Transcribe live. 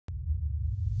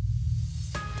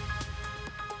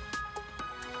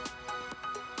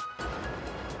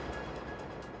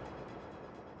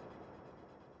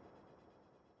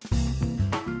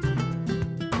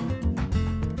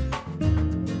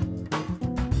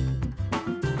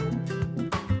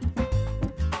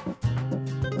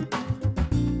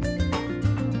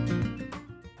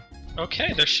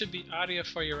Okay, there should be audio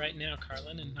for you right now,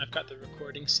 Carlin, and I've got the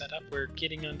recording set up. We're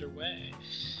getting underway.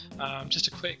 Just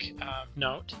a quick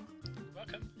note.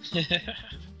 Welcome.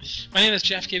 My name is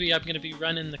Jeff Gibby. I'm going to be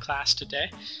running the class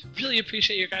today. Really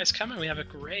appreciate you guys coming. We have a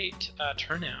great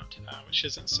turnout, which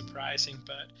isn't surprising,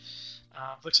 but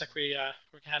looks like we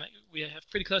have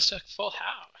pretty close to a full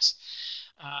house.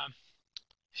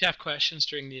 If you have questions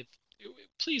during the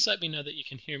please let me know that you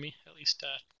can hear me. At least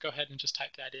go ahead and just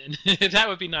type that in. That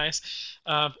would be nice.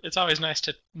 It's always nice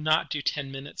to not do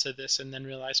 10 minutes of this and then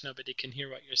realize nobody can hear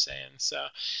what you're saying. So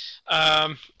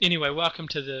anyway, welcome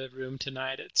to the room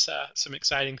tonight. It's some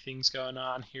exciting things going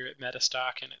on here at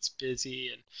MetaStock, and it's busy,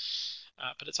 and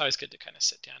but it's always good to kind of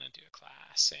sit down and do a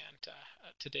class, and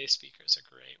today's speaker is a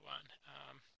great one.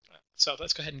 So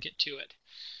let's go ahead and get to it.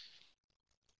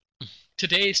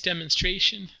 Today's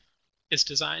demonstration is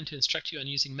designed to instruct you on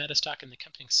using MetaStock and the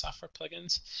accompanying software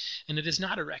plugins, and it is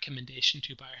not a recommendation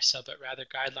to buy or sell, but rather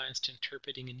guidelines to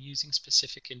interpreting and using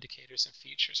specific indicators and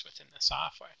features within the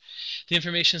software. The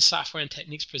information, software, and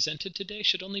techniques presented today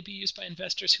should only be used by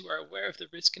investors who are aware of the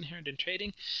risk inherent in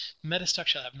trading. MetaStock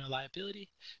shall have no liability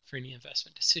for any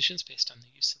investment decisions based on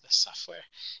the use of the software,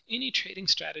 any trading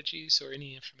strategies, or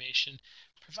any information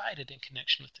provided in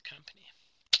connection with the company.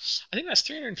 I think that's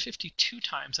 352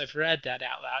 times I've read that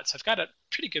out loud, so I've got it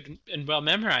pretty good and well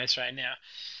memorized right now.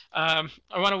 I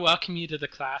want to welcome you to the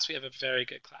class. We have a very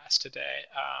good class today.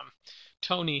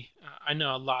 Toni, I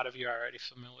know a lot of you are already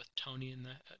familiar with Toni and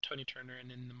Toni Turner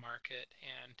and in the market,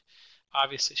 and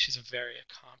obviously she's a very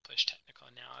accomplished technical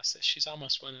analysis. She's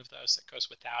almost one of those that goes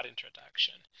without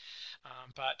introduction.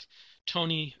 But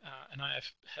Toni and I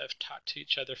have talked to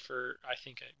each other for, I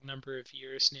think, a number of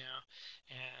years now,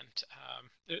 and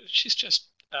she's just,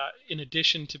 in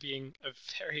addition to being a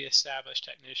very established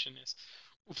technician, is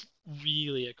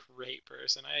really a great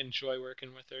person. I enjoy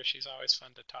working with her. She's always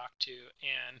fun to talk to,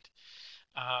 and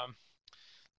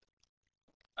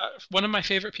one of my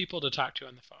favorite people to talk to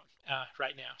on the phone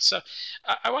right now. So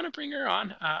I want to bring her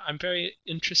on. I'm very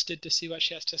interested to see what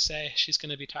she has to say. She's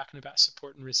going to be talking about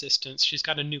support and resistance. She's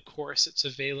got a new course that's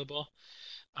available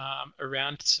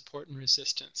around support and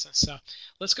resistance. And so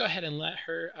let's go ahead and let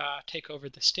her take over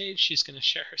the stage. She's going to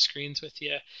share her screens with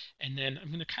you, and then I'm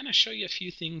going to kind of show you a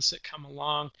few things that come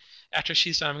along. After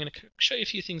she's done, I'm going to show you a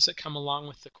few things that come along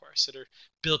with the course that are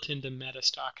built into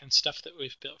MetaStock and stuff that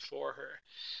we've built for her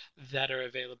that are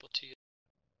available to you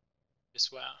as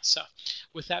well. So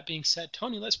with that being said,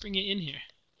 Toni, let's bring you in here.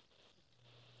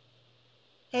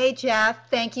 Hey Jeff,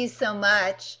 thank you so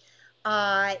much.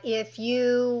 If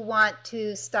you want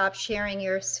to stop sharing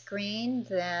your screen,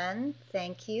 then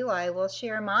thank you. I will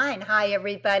share mine. Hi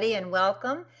everybody and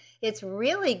welcome. It's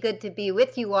really good to be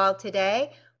with you all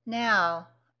today. Now,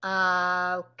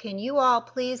 can you all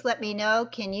please let me know,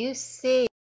 can you see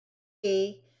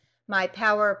my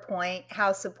PowerPoint,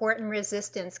 how support and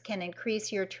resistance can increase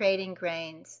your trading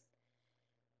gains?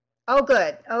 Oh,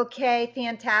 good. Okay,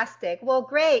 fantastic. Well,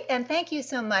 great. And thank you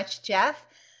so much, Jeff.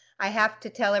 I have to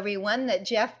tell everyone that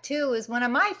Jeff, too, is one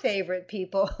of my favorite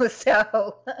people.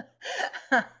 So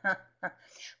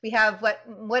we have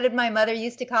what did my mother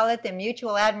used to call it? The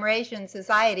Mutual Admiration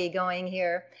Society going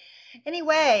here.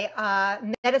 Anyway,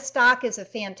 MetaStock is a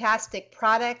fantastic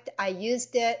product. I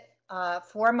used it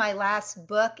for my last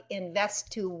book,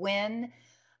 Invest to Win,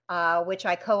 which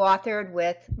I co-authored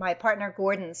with my partner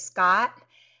Gordon Scott.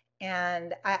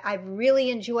 And I've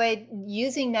really enjoyed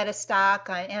using MetaStock,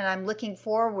 and I'm looking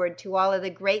forward to all of the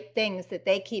great things that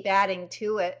they keep adding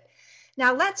to it.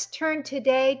 Now let's turn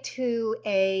today to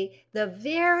the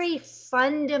very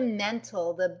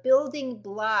fundamental, the building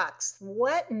blocks,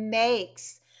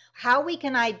 how we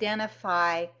can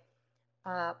identify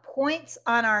points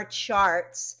on our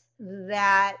charts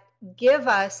that give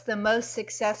us the most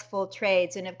successful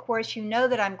trades. And of course, you know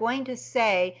that I'm going to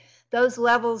say those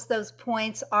levels, those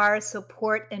points are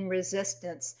support and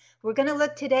resistance. We're going to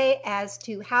look today as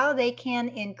to how they can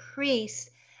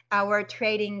increase our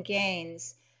trading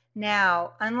gains.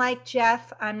 Now, unlike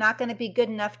Jeff, I'm not going to be good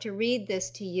enough to read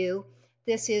this to you.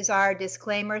 This is our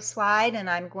disclaimer slide, and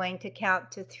I'm going to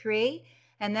count to 3.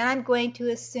 And then I'm going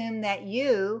to assume that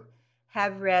you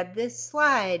have read this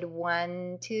slide.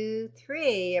 1, 2,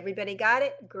 3. Everybody got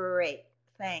it? Great.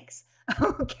 Thanks.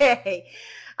 Okay.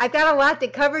 I've got a lot to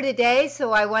cover today,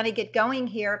 so I want to get going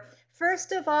here.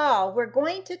 First of all, we're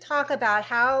going to talk about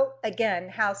how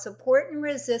support and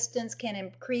resistance can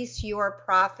increase your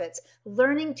profits,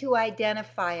 learning to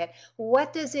identify it.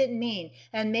 What does it mean?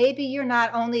 And maybe you're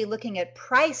not only looking at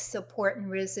price support and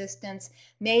resistance,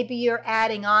 maybe you're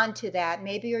adding on to that.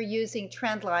 Maybe you're using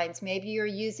trend lines, maybe you're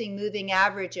using moving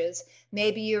averages,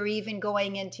 maybe you're even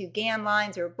going into Gann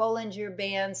lines or Bollinger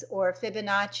Bands or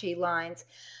Fibonacci lines.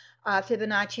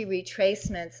 Fibonacci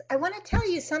retracements. I want to tell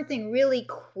you something really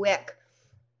quick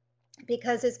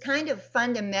because it's kind of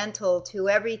fundamental to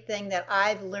everything that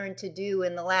I've learned to do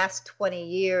in the last 20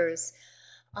 years.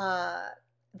 The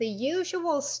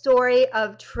usual story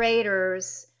of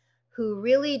traders who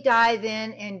really dive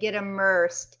in and get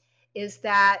immersed is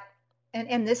that,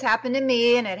 and this happened to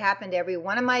me, and it happened to every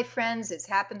one of my friends, it's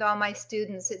happened to all my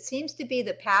students, it seems to be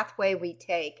the pathway we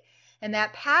take. And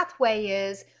that pathway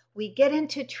is we get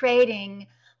into trading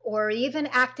or even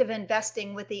active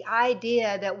investing with the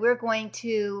idea that we're going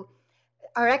to,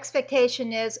 our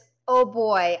expectation is, oh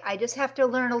boy, I just have to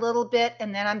learn a little bit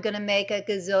and then I'm going to make $1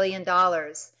 gazillion.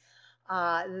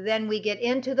 Then we get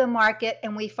into the market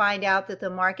and we find out that the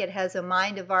market has a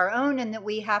mind of our own and that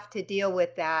we have to deal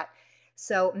with that.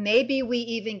 So maybe we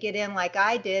even get in like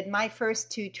I did. My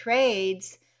first 2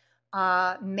 trades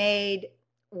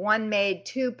one made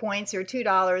 2 points or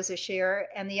 $2 a share,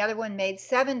 and the other one made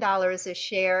 $7 a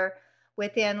share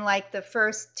within like the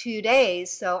first 2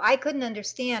 days. So I couldn't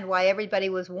understand why everybody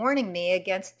was warning me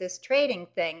against this trading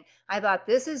thing. I thought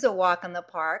this is a walk in the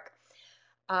park.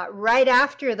 Right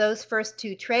after those first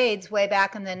 2 trades way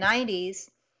back in the 90s,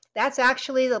 that's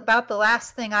actually about the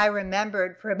last thing I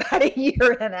remembered for about 1.5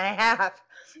 years,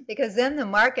 because then the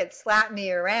market slapped me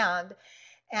around,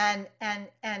 and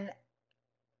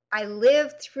I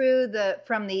lived through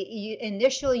from the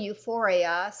initial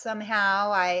euphoria. Somehow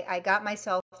I got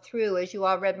myself through, as you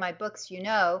all read my books, you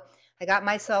know, I got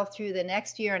myself through the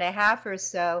next 1.5 years or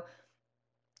so.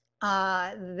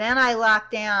 Then I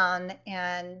locked down,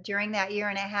 and during that 1.5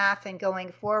 years and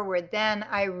going forward, then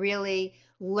I really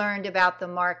learned about the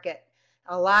market.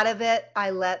 A lot of it, I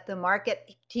let the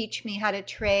market teach me how to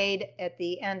trade. At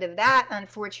the end of that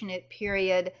unfortunate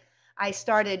period, I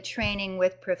started training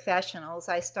with professionals.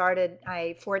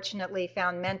 I fortunately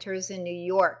found mentors in New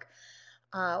York.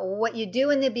 What you do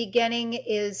in the beginning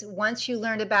is, once you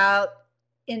learn about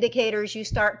indicators, you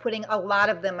start putting a lot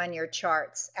of them on your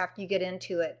charts after you get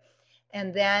into it.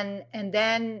 And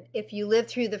then if you live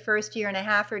through the first 1.5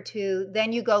 years or 2,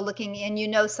 then you go looking, and you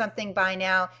know something by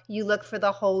now, you look for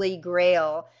the Holy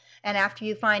Grail. And after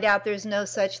you find out there's no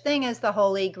such thing as the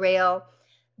Holy Grail,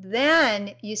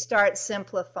 then you start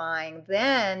simplifying.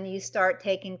 Then you start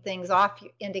taking things off,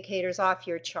 indicators off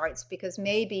your charts, because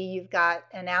maybe you've got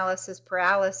analysis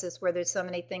paralysis where there's so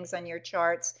many things on your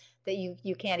charts that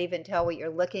you can't even tell what you're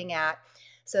looking at.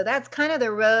 So that's kind of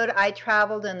the road I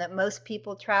traveled and that most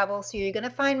people travel. So you're going to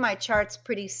find my charts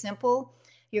pretty simple.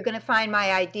 You're going to find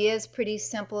my ideas pretty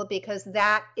simple, because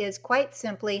that is quite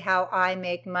simply how I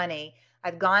make money.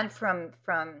 I've gone from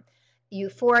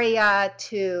euphoria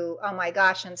to, oh my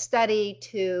gosh, and study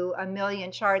to 1 million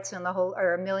charts in the whole,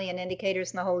 or 1 million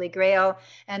indicators in the Holy Grail,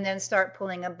 and then start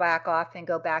pulling them back off and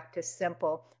go back to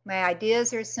simple. My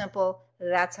ideas are simple.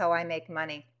 That's how I make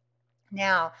money.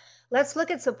 Now, let's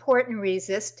look at support and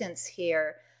resistance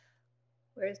here.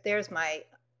 There's my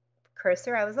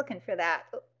cursor. I was looking for that.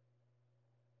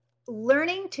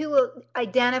 Learning to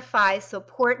identify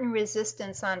support and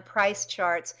resistance on price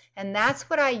charts, and that's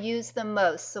what I use the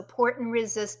most, support and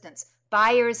resistance,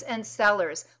 buyers and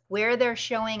sellers, where they're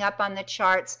showing up on the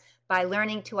charts, by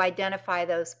learning to identify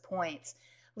those points.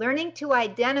 Learning to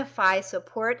identify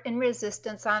support and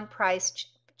resistance on price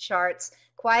charts,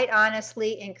 quite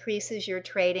honestly, increases your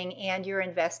trading and your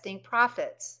investing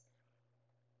profits.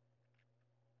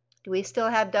 Do we still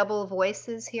have double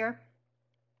voices here?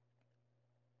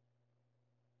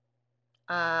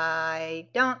 I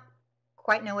don't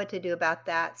quite know what to do about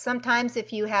that. Sometimes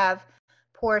if you have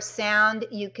poor sound,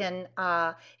 you can,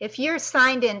 if you're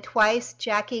signed in twice,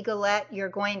 Jackie Gillette, you're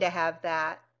going to have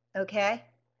that, okay?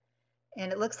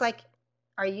 And it looks like,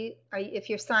 if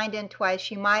you're signed in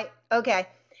twice, you might, okay,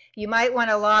 you might want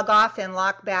to log off and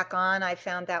log back on. I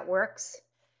found that works.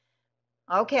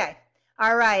 Okay,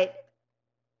 all right.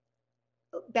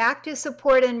 Back to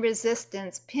support and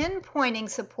resistance. Pinpointing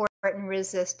support and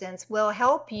resistance will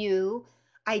help you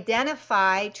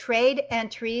identify trade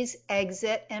entries,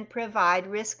 exit, and provide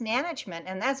risk management.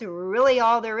 And that's really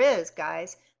all there is,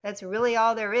 guys. That's really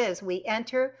all there is. We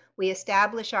enter, we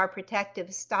establish our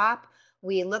protective stop,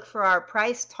 we look for our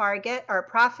price target, our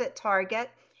profit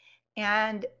target,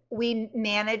 and we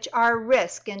manage our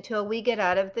risk until we get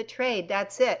out of the trade.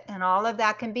 That's it. And all of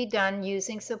that can be done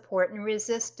using support and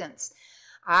resistance.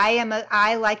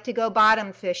 I like to go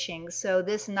bottom fishing, so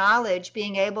this knowledge,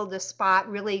 being able to spot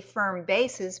really firm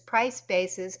bases, price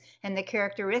bases, and the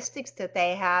characteristics that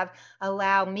they have,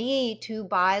 allow me to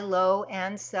buy low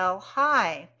and sell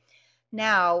high.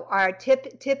 Now,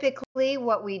 typically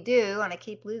what we do, and I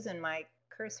keep losing my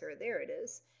cursor, there it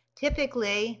is.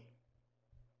 Typically,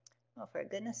 oh, for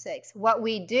goodness sakes, what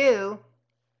we do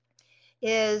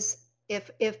is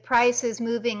if price is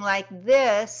moving like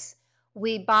this,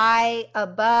 we buy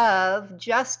above,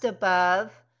 just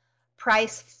above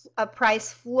a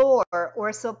price floor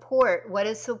or support. What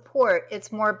is support? It's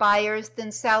more buyers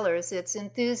than sellers. It's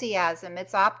enthusiasm.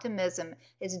 It's optimism.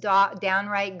 It's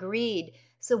downright greed.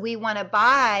 So we want to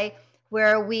buy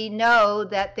where we know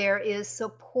that there is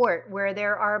support, where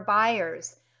there are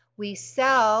buyers. We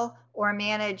sell or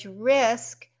manage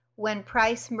risk when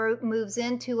price moves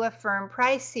into a firm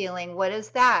price ceiling. What is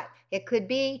that? It could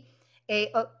be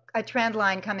a trend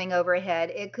line coming overhead.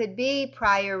 It could be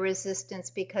prior resistance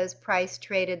because price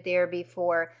traded there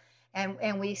before.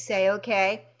 And we say,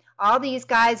 okay, all these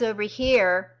guys over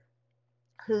here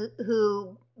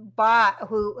who bought,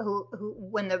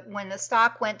 when the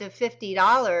stock went to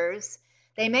 $50,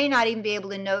 they may not even be able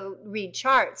to read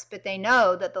charts, but they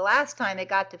know that the last time it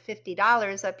got to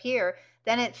 $50 up here,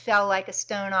 then it fell like a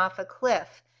stone off a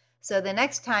cliff. So the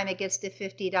next time it gets to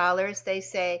 $50, they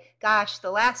say, gosh,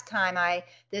 the last time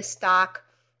this stock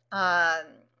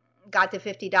got to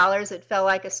 $50, it fell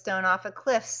like a stone off a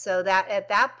cliff. So that at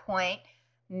that point,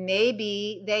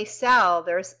 maybe they sell.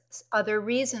 There's other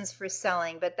reasons for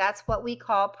selling, but that's what we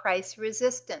call price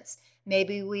resistance.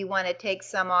 Maybe we want to take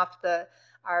some off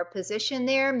our position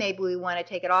there. Maybe we want to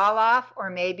take it all off, or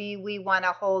maybe we want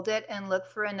to hold it and look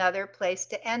for another place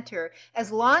to enter.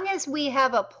 As long as we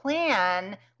have a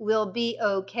plan, we'll be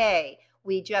okay.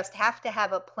 We just have to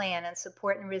have a plan, and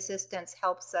support and resistance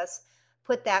helps us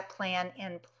put that plan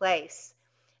in place.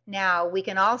 Now, we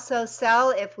can also sell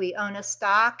if we own a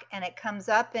stock and it comes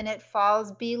up and it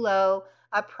falls below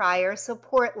a prior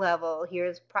support level.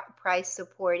 Here's price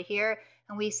support here.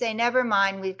 And we say, never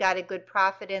mind, we've got a good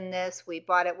profit in this. We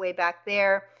bought it way back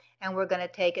there, and we're going to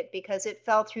take it because it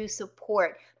fell through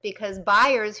support. Because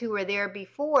buyers who were there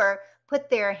before put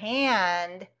their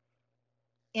hand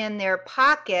in their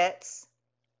pockets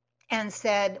and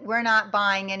said, we're not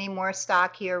buying any more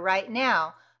stock here right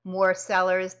now. More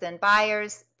sellers than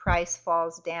buyers, price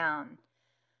falls down.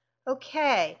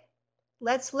 Okay,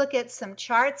 let's look at some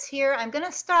charts here. I'm going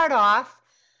to start off.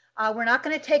 We're not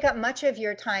going to take up much of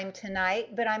your time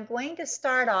tonight, but I'm going to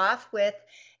start off with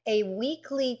a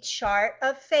weekly chart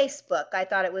of Facebook. I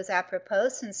thought it was apropos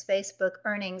since Facebook's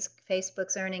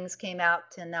earnings came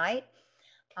out tonight.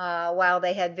 While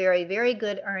they had very, very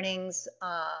good earnings,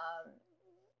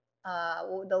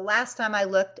 the last time I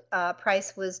looked,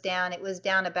 price was down. It was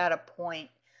down about a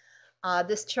point.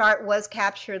 This chart was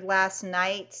captured last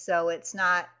night, so it's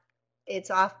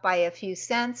off by a few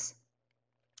cents.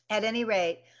 At any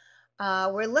rate,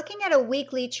 we're looking at a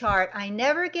weekly chart. I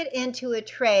never get into a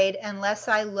trade unless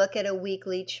I look at a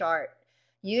weekly chart.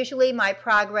 Usually my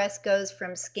progress goes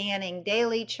from scanning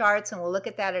daily charts, and we'll look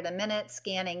at that in a minute.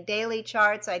 Scanning daily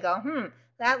charts, I go,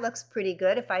 that looks pretty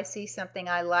good if I see something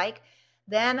I like.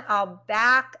 Then I'll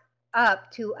back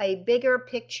up to a bigger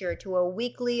picture, to a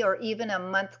weekly or even a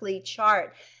monthly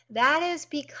chart. That is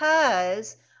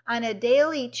because on a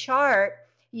daily chart,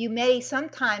 you may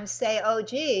sometimes say, oh,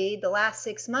 gee, the last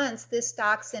 6 months, this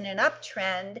stock's in an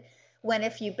uptrend, when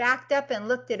if you backed up and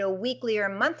looked at a weekly or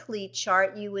monthly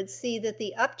chart, you would see that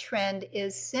the uptrend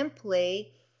is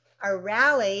simply a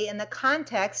rally in the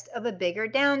context of a bigger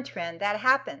downtrend. That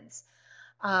happens.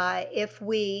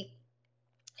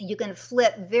 You can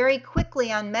flip very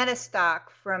quickly on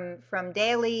MetaStock from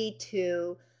daily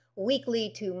to weekly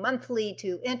to monthly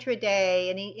to intraday,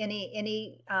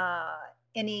 any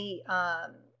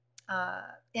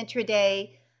intraday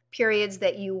periods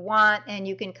that you want, and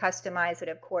you can customize it,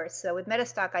 of course. So with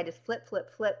MetaStock, I just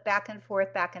flip, back and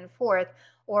forth,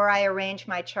 or I arrange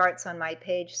my charts on my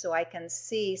page so I can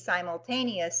see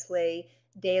simultaneously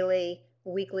daily,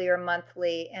 weekly, or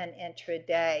monthly, and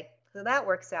intraday. So that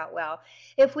works out well.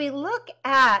 If we look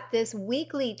at this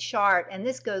weekly chart, and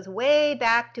this goes way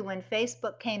back to when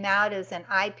Facebook came out as an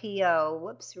IPO,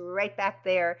 whoops, right back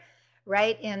there,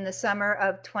 right in the summer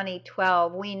of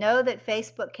 2012. We know that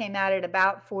Facebook came out at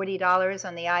about $40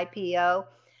 on the IPO.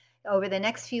 Over the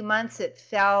next few months, it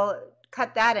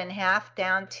cut that in half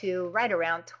down to right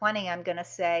around 20, I'm going to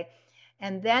say.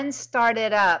 and then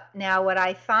started up. Now, what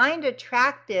I find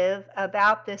attractive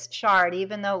about this chart,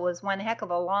 even though it was one heck of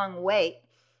a long wait,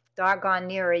 doggone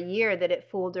near a year that it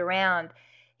fooled around,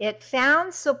 it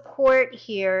found support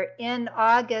here in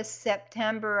August,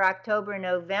 September, October,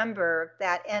 November,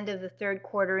 that end of the third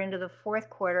quarter into the fourth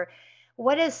quarter.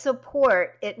 What is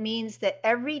support? It means that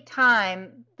every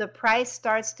time the price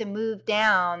starts to move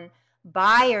down,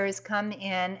 buyers come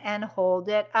in and hold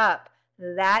it up.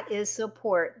 That is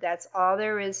support. That's all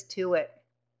there is to it.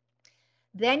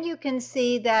 Then you can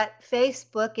see that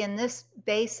Facebook in this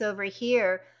base over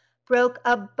here broke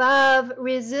above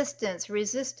resistance.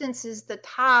 Resistance is the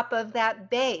top of that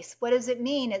base. What does it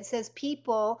mean? It says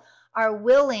people are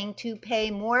willing to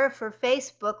pay more for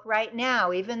Facebook right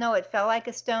now. Even though it fell like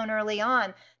a stone early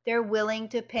on, they're willing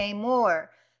to pay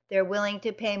more. They're willing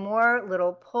to pay more,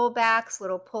 little pullbacks,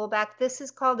 little pullback. This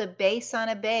is called a base on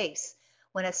a base.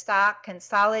 When a stock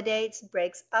consolidates,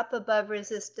 breaks up above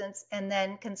resistance, and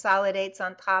then consolidates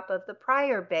on top of the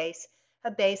prior base,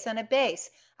 a base on a base.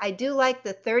 I do like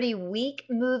the 30-week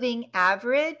moving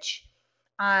average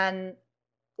on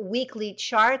weekly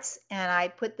charts, and I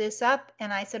put this up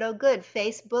and I said, oh good,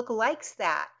 Facebook likes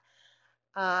that.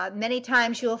 Many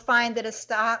times you'll find that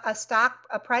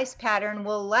a price pattern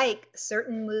will like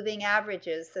certain moving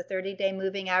averages. The 30-day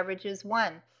moving average is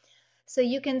one. So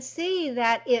you can see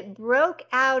that it broke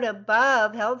out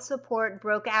above, held support,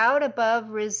 broke out above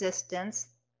resistance,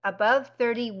 above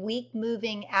 30-week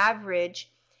moving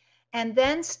average, and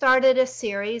then started a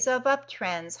series of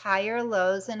uptrends, higher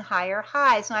lows and higher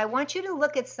highs. Now I want you to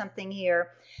look at something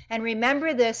here and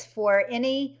remember this for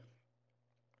any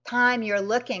time you're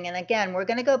looking. And again, we're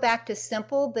going to go back to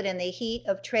simple, but in the heat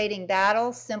of trading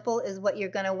battle, simple is what you're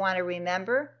going to want to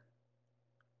remember.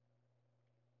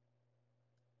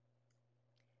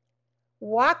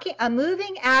 A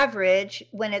moving average,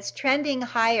 when it's trending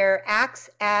higher, acts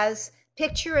as,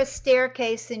 picture a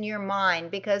staircase in your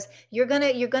mind, because you're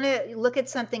gonna look at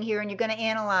something here and you're gonna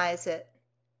analyze it.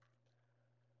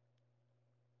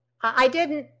 I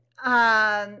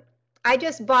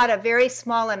just bought a very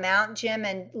small amount, Jim,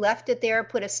 and left it there,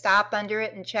 put a stop under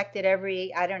it, and checked it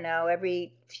every, I don't know,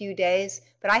 every few days.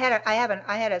 But I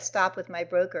had a stop with my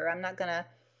broker. I'm not gonna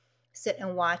sit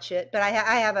and watch it, but I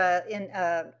have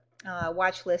a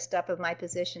watch list up of my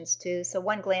positions too, so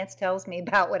one glance tells me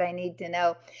about what I need to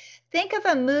know. Think of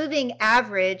a moving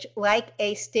average like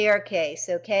a staircase,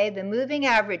 okay? The moving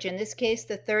average, in this case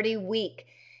the 30-week,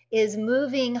 is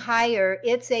moving higher.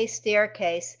 It's a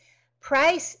staircase.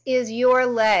 Price is your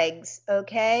legs,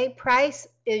 okay? Price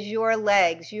is your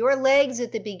legs. Your legs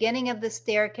at the beginning of the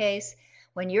staircase.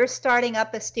 When you're starting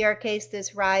up a staircase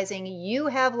that's rising, you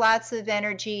have lots of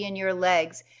energy in your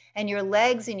legs. And your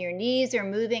legs and your knees are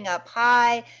moving up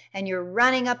high, and you're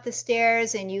running up the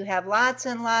stairs, and you have lots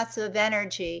and lots of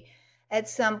energy. At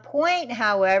some point,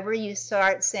 however, you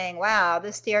start saying, wow,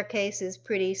 the staircase is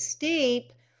pretty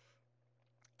steep,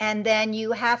 and then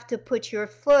you have to put your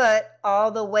foot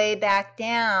all the way back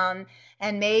down,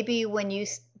 and maybe when you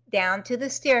down to the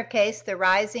staircase, the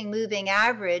rising moving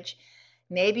average,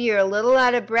 maybe you're a little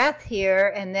out of breath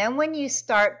here, and then when you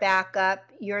start back up,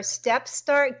 your steps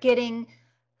start getting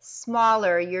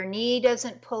smaller. Your knee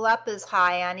doesn't pull up as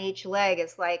high on each leg.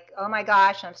 It's like, oh my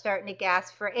gosh, I'm starting to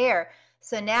gasp for air.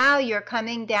 So now you're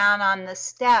coming down on the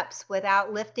steps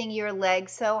without lifting your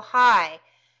legs so high.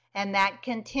 And that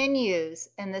continues,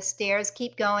 and the stairs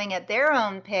keep going at their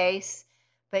own pace,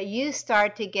 but you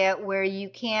start to get where you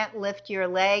can't lift your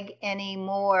leg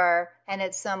anymore, and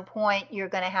at some point you're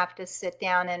going to have to sit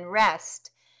down and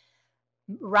rest.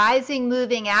 Rising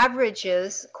moving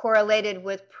averages correlated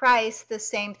with price, the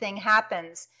same thing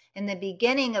happens. In the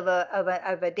beginning of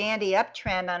a dandy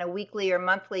uptrend on a weekly or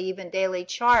monthly, even daily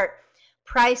chart,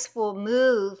 price will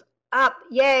move up,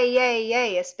 yay, yay,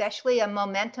 yay, especially a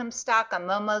momentum stock, a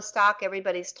Momo stock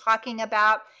everybody's talking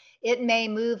about. It may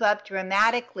move up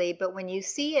dramatically, but when you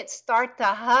see it start to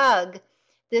hug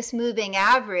this moving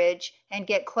average and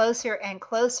get closer and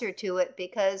closer to it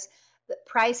because the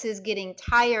price is getting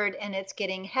tired and it's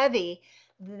getting heavy,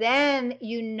 then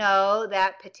you know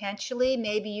that potentially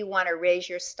maybe you want to raise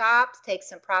your stops, take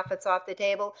some profits off the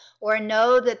table, or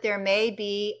know that there may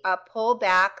be a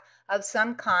pullback of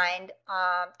some kind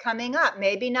coming up.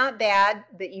 Maybe not bad,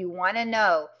 but you want to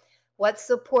know what's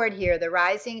support here. The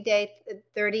rising day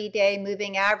 30-day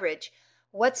moving average.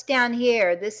 What's down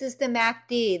here? This is the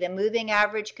MACD, the moving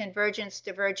average convergence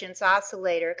divergence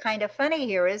oscillator. Kind of funny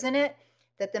here, isn't it?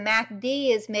 That the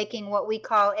MACD is making what we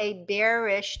call a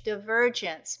bearish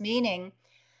divergence, meaning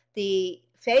the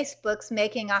Facebook's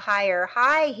making a higher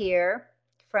high here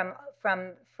from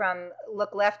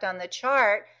look left on the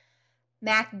chart,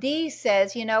 MACD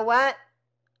says, you know what?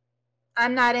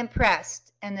 I'm not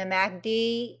impressed. And the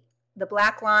MACD, the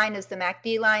black line as the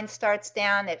MACD line starts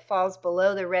down, it falls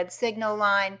below the red signal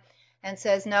line and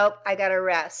says, nope, I got to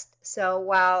rest. So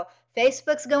while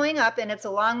Facebook's going up, and it's a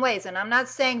long ways, and I'm not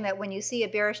saying that when you see a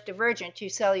bearish divergence, you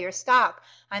sell your stock.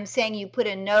 I'm saying you put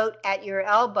a note at your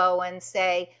elbow and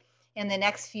say, in the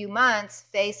next few months,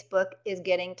 Facebook is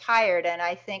getting tired, and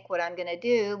I think what I'm going to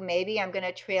do, maybe I'm going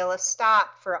to trail a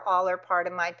stop for all or part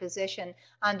of my position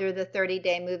under the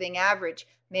 30-day moving average.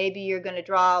 Maybe you're going to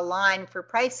draw a line for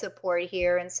price support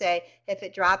here and say, if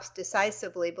it drops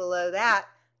decisively below that,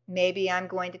 maybe I'm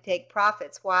going to take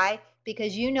profits. Why?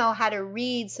 Because you know how to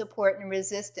read support and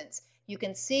resistance. You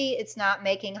can see it's not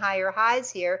making higher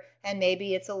highs here, and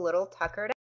maybe it's a little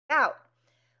tuckered out.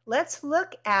 Let's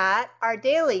look at our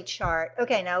daily chart.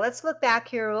 Okay, now let's look back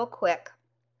here real quick.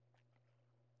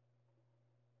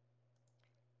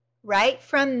 Right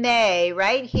from May,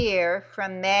 right here,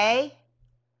 from May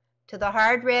to the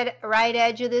hard right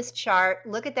edge of this chart,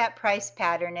 look at that price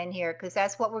pattern in here, because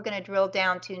that's what we're going to drill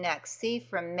down to next. See,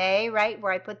 from May, right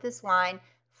where I put this line,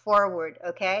 forward,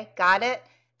 okay? Got it?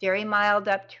 Very mild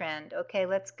uptrend. Okay,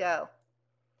 let's go.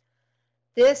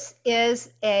 This is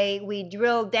we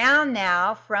drill down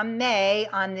now from May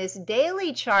on this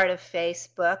daily chart of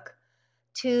Facebook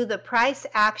to the price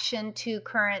action to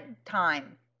current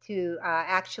time, to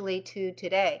actually to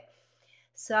today.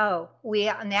 So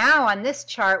now on this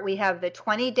chart we have the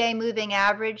 20-day moving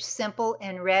average simple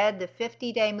in red, the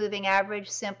 50-day moving average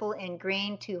simple in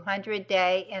green,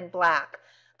 200-day in black.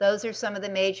 Those are some of the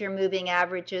major moving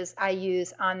averages I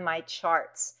use on my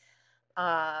charts.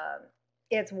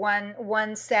 It's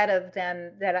one set of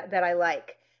them that I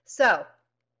like. So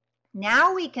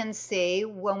now we can see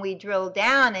when we drill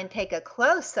down and take a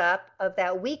close-up of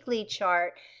that weekly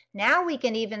chart, now we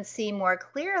can even see more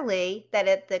clearly that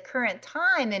at the current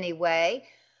time anyway,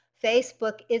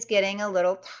 Facebook is getting a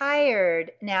little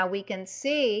tired. Now we can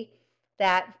see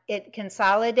that it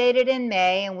consolidated in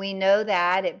May, and we know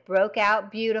that it broke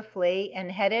out beautifully and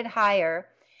headed higher.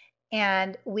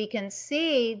 And we can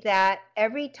see that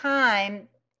every time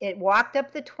it walked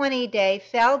up the 20-day,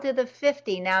 fell to the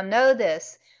 50. Now know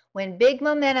this, when big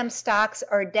momentum stocks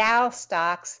or Dow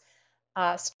stocks,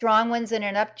 strong ones in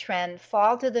an uptrend,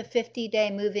 fall to the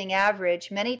 50-day moving average,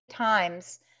 many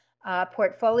times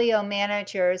portfolio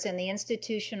managers and the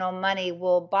institutional money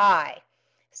will buy.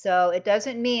 So it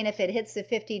doesn't mean if it hits the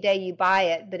 50-day you buy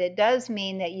it, but it does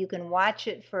mean that you can watch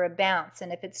it for a bounce.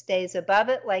 And if it stays above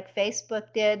it like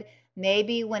Facebook did,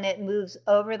 maybe when it moves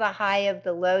over the high of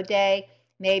the low day,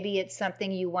 maybe it's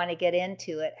something you want to get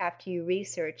into it after you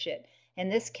research it. In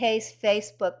this case,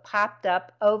 Facebook popped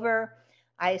up over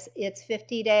its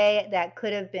 50-day. That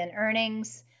could have been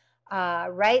earnings.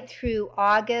 Right through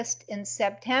August and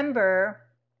September,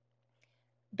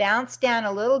 bounced down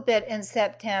a little bit in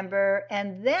September,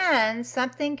 and then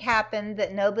something happened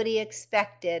that nobody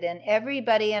expected, and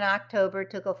everybody in October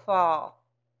took a fall.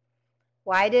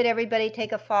 Why did everybody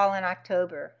take a fall in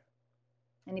October?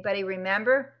 Anybody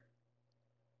remember?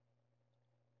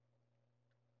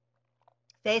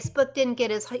 Facebook didn't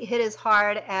get hit as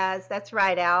hard as, that's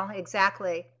right, Al,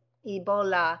 exactly,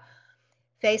 Ebola.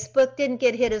 Facebook didn't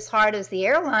get hit as hard as the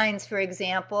airlines, for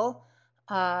example,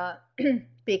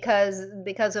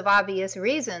 because of obvious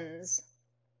reasons.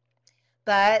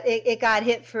 But it got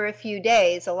hit for a few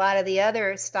days. A lot of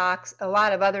other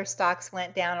stocks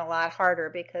went down a lot harder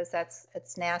because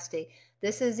it's nasty.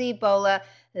 This is Ebola.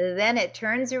 Then it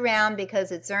turns around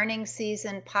because it's earnings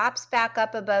season, pops back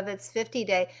up above its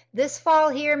 50-day. This fall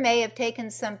here may have taken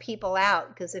some people out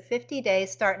because the 50-day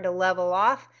is starting to level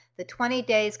off, the 20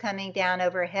 days coming down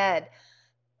overhead.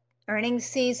 Earnings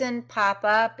season, pop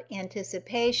up,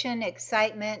 anticipation,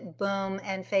 excitement, boom,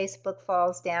 and Facebook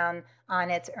falls down on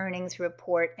its earnings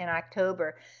report in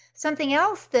October. Something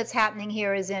else that's happening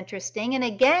here is interesting, and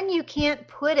again, you can't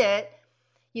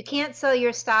sell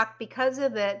your stock because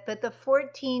of it, but the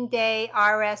 14-day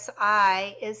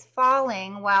RSI is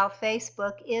falling while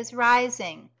Facebook is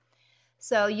rising.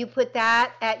 So you put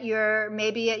that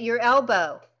maybe at your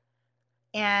elbow,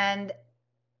 and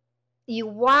you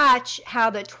watch how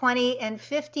the 20 and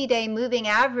 50-day moving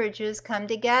averages come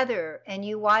together, and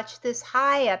you watch this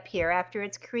high up here after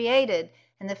it's created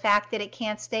and the fact that it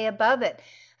can't stay above it.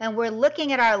 And we're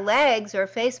looking at our legs, or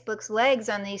Facebook's legs,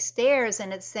 on these stairs,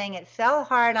 and it's saying it fell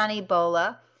hard on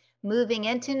Ebola. Moving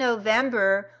into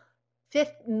November,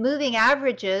 moving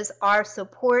averages are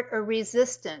support or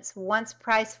resistance. Once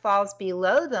price falls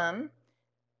below them,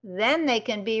 then they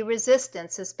can be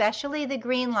resistance, especially the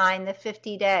green line, the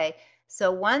 50-day. So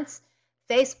once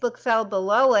Facebook fell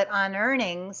below it on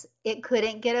earnings, it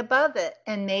couldn't get above it.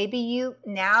 And maybe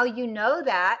now you know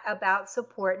that about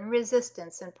support and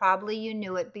resistance, and probably you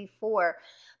knew it before.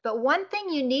 But one thing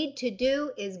you need to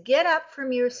do is get up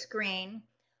from your screen,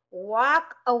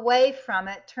 walk away from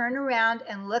it, turn around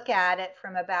and look at it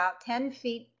from about 10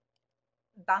 feet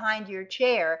behind your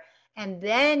chair, and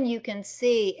then you can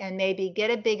see and maybe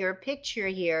get a bigger picture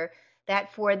here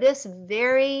that for this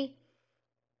very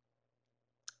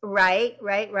for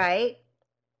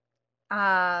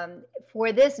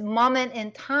this moment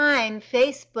in time,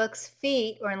 Facebook's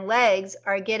feet or legs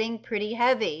are getting pretty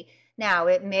heavy. Now,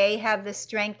 it may have the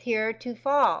strength here to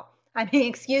fall.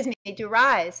 Excuse me, to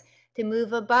rise, to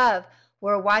move above.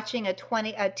 We're watching a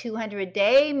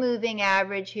 200-day moving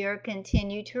average here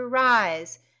continue to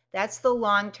rise. That's the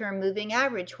long-term moving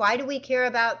average. Why do we care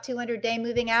about 200-day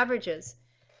moving averages?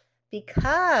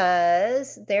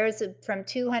 Because there's from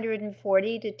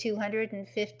 240 to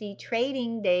 250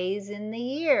 trading days in the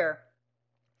year.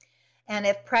 And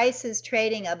if price is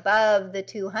trading above the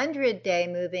 200-day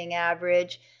moving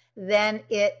average, then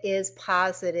it is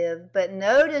positive. But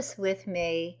notice with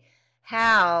me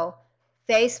how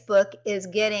Facebook is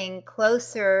getting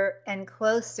closer and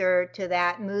closer to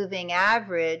that moving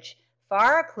average,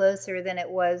 far closer than it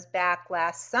was back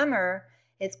last summer.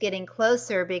 It's getting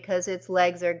closer because its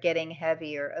legs are getting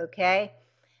heavier, okay?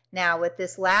 Now, with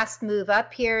this last move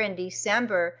up here in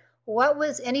December,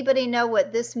 anybody know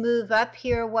what this move up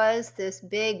here was? This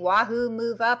big wahoo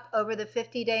move up over the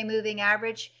 50-day moving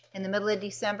average in the middle of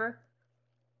December?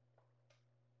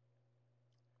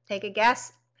 Take a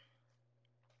guess.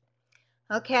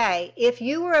 Okay, if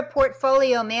you were a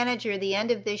portfolio manager the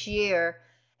end of this year,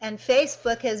 and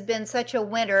Facebook has been such a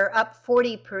winner, up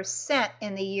 40%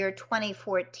 in the year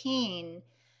 2014,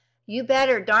 you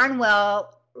better darn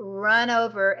well run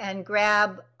over and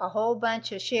grab a whole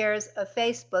bunch of shares of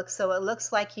Facebook so it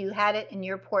looks like you had it in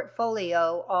your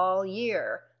portfolio all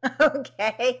year.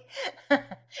 Okay?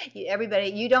 Everybody,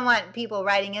 you don't want people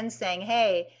writing in saying,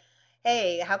 hey,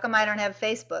 how come I don't have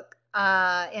Facebook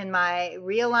in my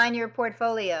realign your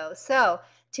portfolio? So,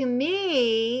 to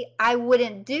me, I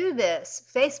wouldn't do this.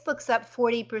 Facebook's up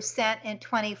 40% in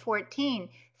 2014.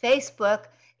 Facebook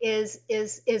is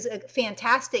a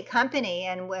fantastic company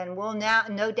and will now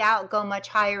no doubt go much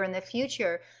higher in the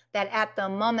future. That at the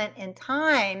moment in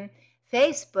time,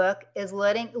 Facebook is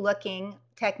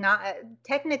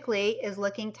technically is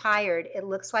looking tired. It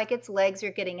looks like its legs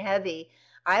are getting heavy.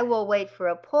 I will wait for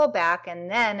a pullback,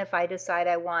 and then if I decide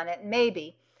I want it,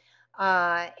 maybe.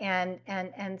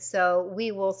 And so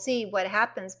we will see what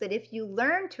happens. But if you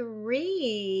learn to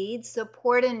read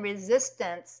support and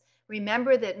resistance,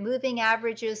 remember that moving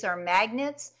averages are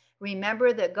magnets.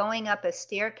 Remember that going up a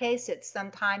staircase, at some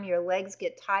time your legs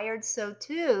get tired. So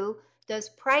too does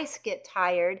price get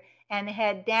tired and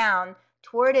head down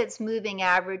toward its moving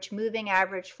average. Moving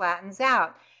average flattens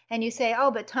out. And you say, oh,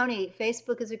 but Toni,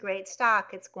 Facebook is a great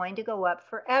stock. It's going to go up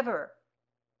forever.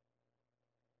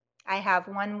 I have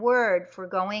one word for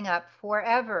going up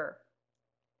forever.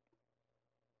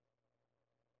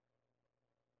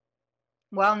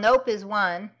 Well, nope is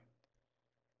one.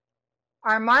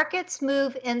 Our markets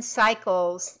move in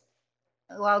cycles.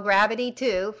 Well, gravity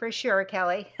too, for sure,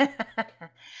 Kelly.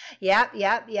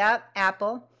 Yep,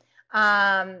 Apple.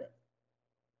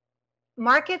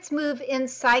 Markets move in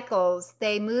cycles.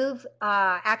 They move,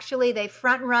 actually, they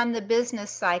front run the business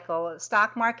cycle. The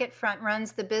stock market front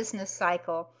runs the business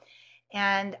cycle.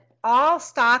 And all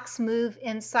stocks move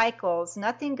in cycles.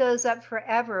 Nothing goes up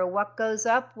forever. What goes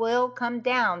up will come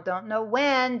down. Don't know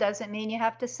when, doesn't mean you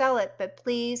have to sell it, but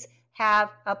please have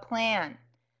a plan.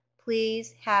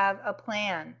 Please have a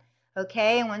plan.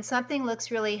 Okay, and when something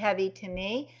looks really heavy to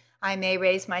me, I may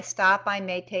raise my stop, I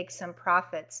may take some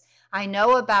profits. I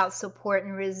know about support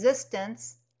and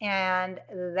resistance, and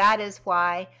that is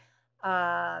why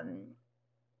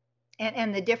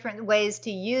and the different ways to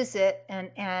use it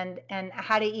and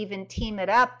how to even team it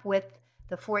up with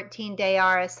the 14-day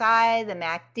RSI, the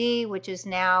MACD, which is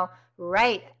now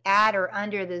right at or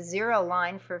under the zero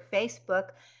line for Facebook.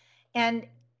 And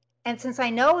since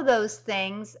I know those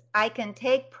things, I can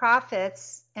take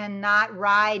profits and not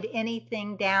ride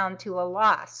anything down to a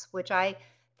loss, which I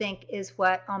think is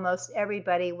what almost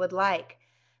everybody would like.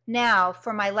 Now,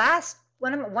 for my last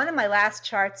one of my last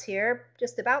charts here,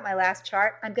 just about my last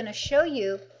chart, I'm going to show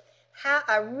you how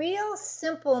a real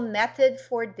simple method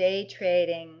for day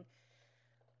trading.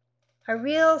 A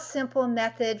real simple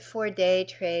method for day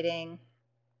trading.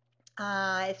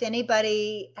 If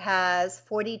anybody has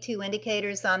 42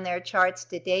 indicators on their charts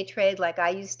to day trade like I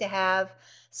used to have,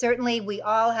 certainly we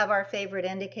all have our favorite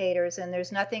indicators and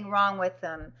there's nothing wrong with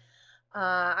them.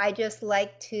 I just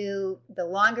like to, the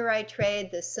longer I trade,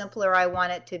 the simpler I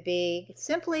want it to be,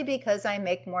 simply because I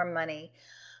make more money.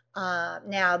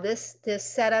 Now, this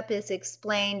setup is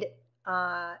explained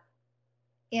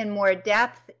in more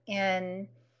depth in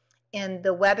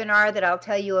the webinar that I'll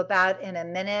tell you about in a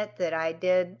minute that I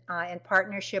did in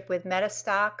partnership with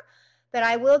MetaStock. But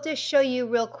I will just show you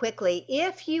real quickly.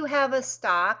 If you have a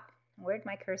stock, where'd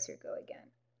my cursor go again?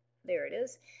 There it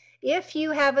is. If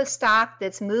you have a stock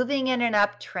that's moving in an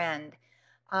uptrend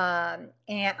and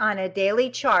on a daily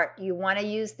chart, you want to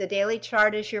use the daily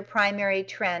chart as your primary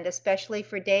trend, especially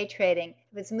for day trading.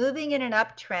 If it's moving in an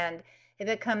uptrend, if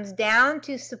it comes down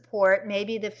to support,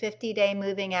 maybe the 50-day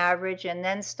moving average, and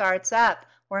then starts up,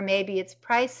 or maybe it's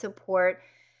price support,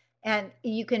 and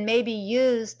you can maybe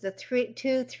use the 3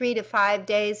 to 5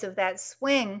 days of that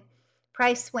swing,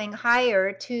 price swing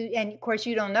higher to, and of course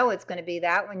you don't know it's going to be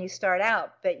that when you start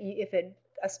out, but if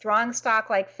a strong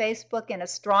stock like Facebook in a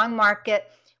strong market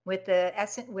with the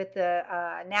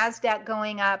NASDAQ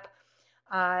going up,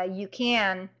 you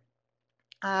can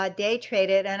day trade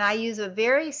it. And I use a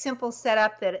very simple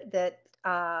setup that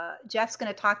Jeff's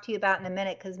going to talk to you about in a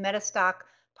minute, because MetaStock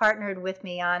partnered with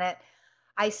me on it.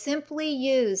 I simply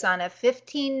use on a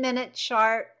 15-minute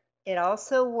chart. It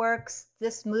also works,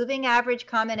 this moving average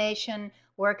combination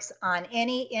works on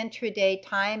any intraday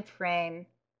time frame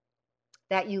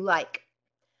that you like.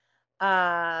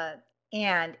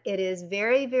 And it is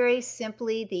very, very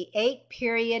simply the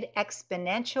 8-period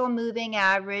exponential moving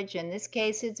average. In this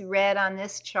case, it's red on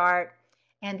this chart,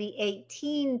 and the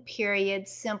 18-period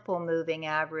simple moving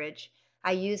average.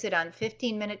 I use it on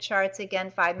 15-minute charts,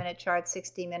 again, 5-minute charts,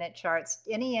 60-minute charts,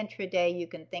 any intraday you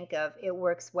can think of. It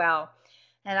works well.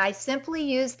 And I simply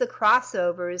use the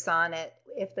crossovers on it.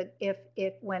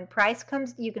 If when price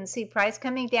comes, you can see price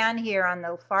coming down here on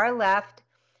the far left.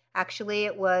 Actually,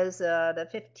 it was the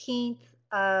 15th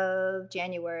of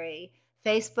January.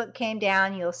 Facebook came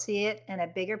down. You'll see it in a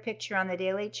bigger picture on the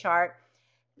daily chart.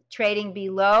 Trading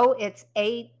below its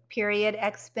 8-period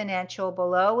exponential,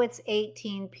 below its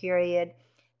 18-period.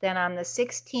 Then on the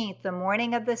 16th, the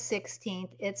morning of the 16th,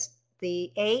 it's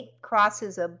the 8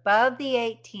 crosses above the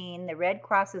 18, the red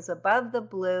crosses above the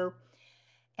blue,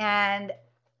 and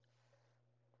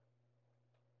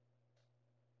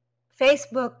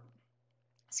Facebook's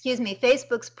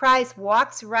price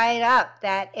walks right up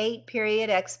that 8-period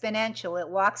exponential. It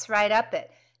walks right up it.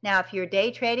 Now, if you're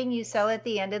day trading, you sell at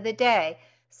the end of the day.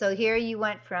 So here you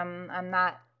went from,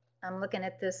 I'm looking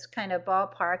at this kind of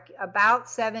ballpark, about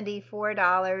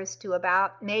 $74 to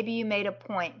about, maybe you made a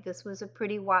point. This was a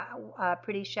pretty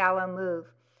shallow move.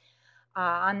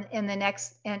 In the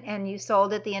next, and you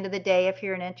sold at the end of the day if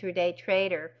you're an intraday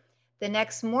trader. The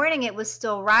next morning it was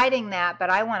still riding that, but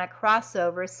I want a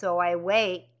crossover, so I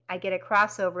wait. I get a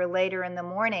crossover later in the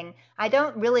morning. I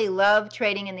don't really love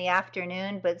trading in the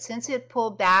afternoon, but since it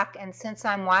pulled back and since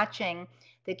I'm watching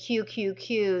the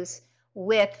QQQs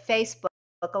with Facebook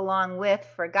along with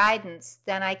for guidance,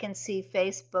 then I can see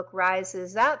Facebook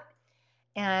rises up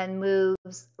and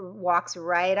walks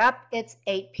right up its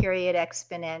 8-period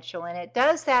exponential. And it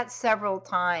does that several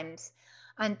times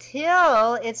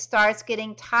until it starts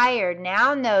getting tired.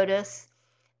 Now notice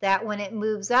that when it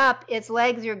moves up, its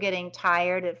legs are getting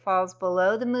tired. It falls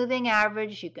below the moving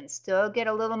average. You can still get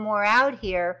a little more out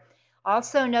here.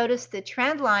 Also notice the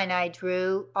trend line I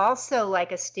drew, also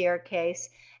like a staircase.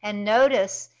 And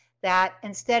notice that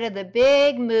instead of the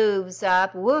big moves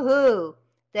up, woohoo,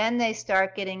 then they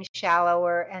start getting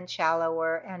shallower and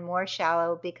shallower and more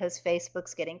shallow because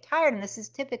Facebook's getting tired. And this is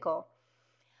typical.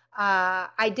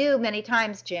 I do many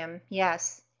times, Jim.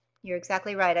 Yes, you're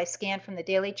exactly right. I scan from the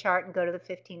daily chart and go to the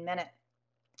 15-minute.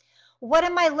 What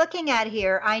am I looking at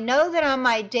here? I know that on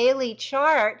my daily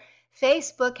chart,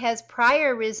 Facebook has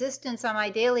prior resistance on my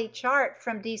daily chart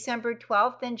from December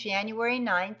 12th and January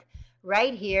 9th,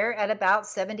 right here at about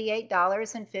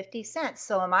 $78.50.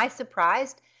 So am I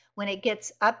surprised when it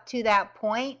gets up to that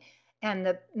point?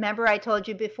 And remember I told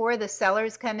you before, the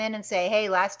sellers come in and say, hey,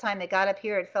 last time it got up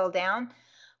here, it fell down.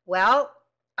 Well,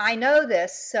 I know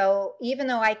this, so even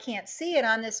though I can't see it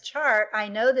on this chart, I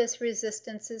know this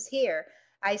resistance is here.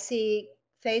 I see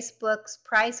Facebook's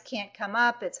price can't come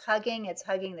up. It's hugging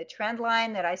the trend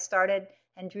line that I started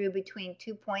and drew between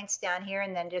 2 points down here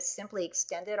and then just simply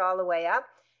extended all the way up.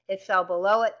 It fell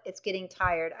below it. It's getting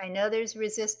tired. I know there's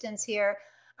resistance here.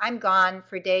 I'm gone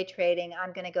for day trading.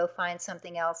 I'm going to go find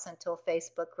something else until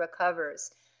Facebook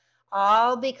recovers.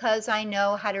 All because I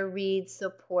know how to read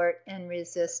support and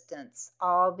resistance.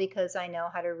 All because I know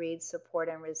how to read support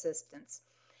and resistance.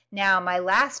 Now, my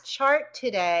last chart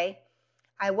today,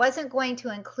 I wasn't going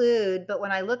to include, but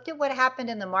when I looked at what happened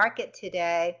in the market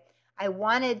today, I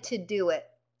wanted to do it.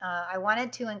 I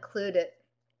wanted to include it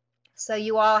so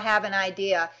you all have an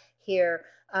idea here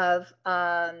of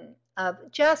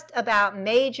just about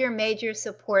major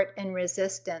support and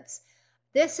resistance.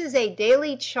 This is a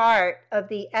daily chart of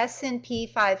the S&P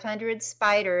 500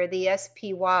 spider, the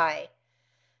SPY.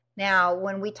 Now,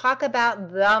 when we talk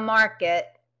about the market,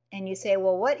 and you say,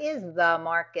 well, what is the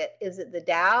market? Is it the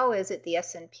Dow? Is it the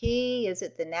S&P? Is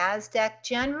it the NASDAQ?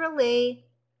 Generally,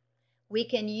 we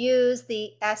can use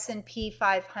the S&P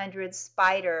 500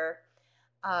 spider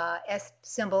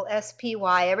symbol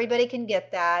SPY. Everybody can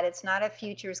get that. It's not a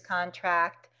futures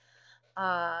contract.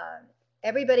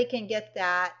 Everybody can get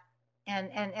that.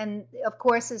 And of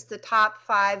course, it's the top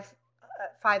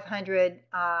 500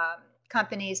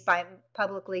 companies by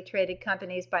publicly traded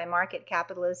companies by market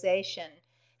capitalization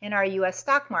in our U.S.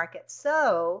 stock market.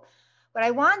 So what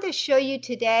I wanted to show you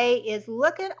today is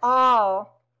look at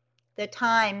all the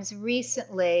times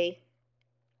recently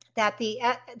that the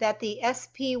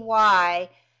SPY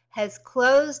has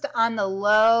closed on the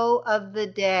low of the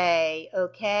day,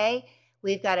 okay?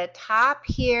 We've got a top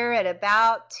here at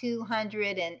about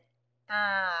 208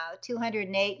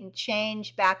 and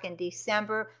change back in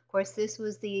December. Of course, this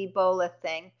was the Ebola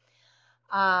thing.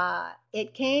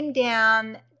 It came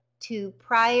down to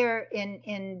prior,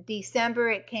 in December,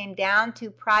 it came down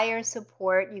to prior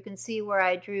support. You can see where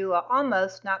I drew a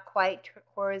almost, not quite,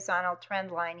 horizontal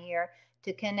trend line here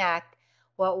to connect.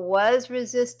 What was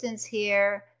resistance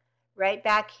here, right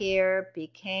back here,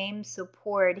 became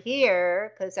support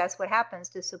here, because that's what happens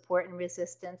to support and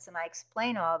resistance, and I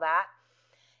explain all that.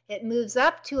 It moves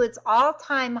up to its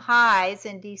all-time highs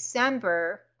in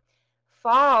December,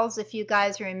 falls, if you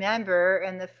guys remember,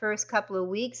 in the first couple of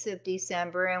weeks of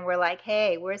December, and we're like,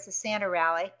 hey, where's the Santa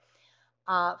rally?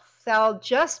 Fell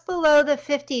just below the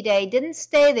 50-day, didn't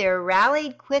stay there,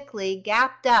 rallied quickly,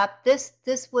 gapped up. This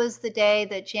was the day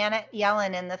that Janet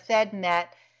Yellen and the Fed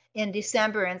met in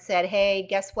December and said, hey,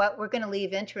 guess what? We're going to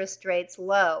leave interest rates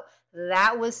low.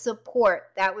 That was support.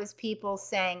 That was people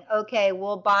saying, okay,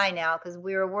 we'll buy now because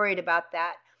we were worried about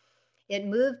that. It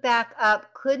moved back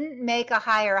up, couldn't make a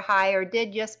higher high, or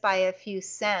did just by a few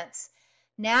cents.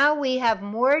 Now we have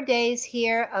more days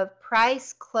here of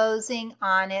price closing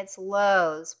on its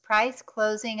lows. Price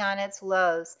closing on its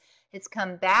lows. It's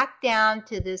come back down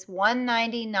to this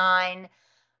 199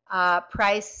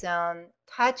 price zone,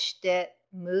 touched it,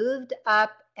 moved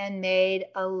up, and made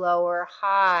a lower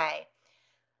high.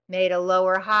 Made a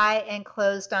lower high and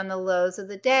closed on the lows of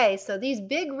the day. So these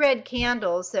big red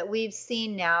candles that we've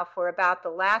seen now for about the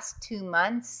last 2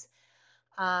 months,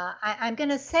 I'm going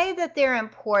to say that they're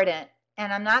important.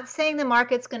 And I'm not saying the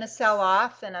market's going to sell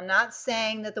off, and I'm not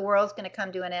saying that the world's going to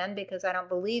come to an end, because I don't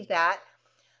believe that.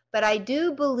 But I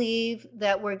do believe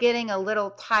that we're getting a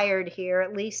little tired here,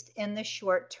 at least in the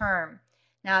short term.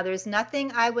 Now, there's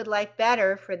nothing I would like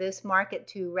better for this market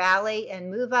to rally and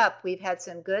move up. We've had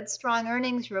some good, strong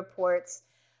earnings reports,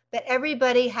 but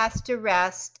everybody has to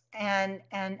rest, and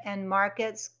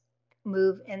markets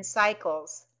move in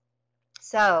cycles.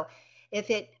 So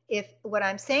if what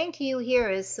I'm saying to you here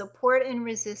is support and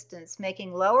resistance,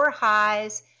 making lower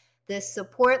highs, this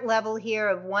support level here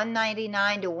of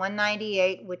 199 to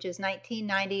 198, which is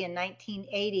 1990 and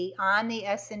 1980 on the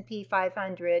S&P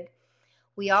 500.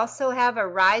 We also have a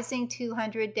rising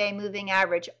 200-day moving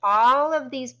average. All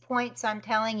of these points I'm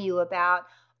telling you about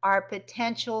are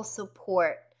potential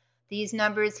support. These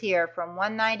numbers here from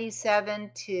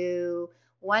 197 to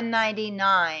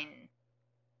 199.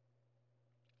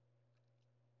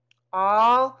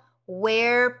 All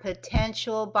where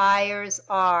potential buyers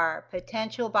are.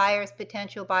 Potential buyers,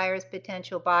 potential buyers,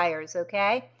 potential buyers,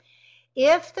 okay?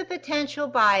 If the potential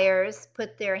buyers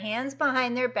put their hands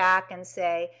behind their back and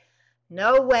say,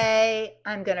 no way,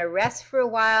 I'm going to rest for a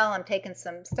while, I'm taking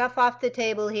some stuff off the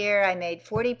table here, I made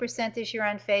 40% this year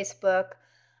on Facebook,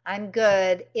 I'm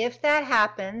good. If that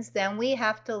happens, then we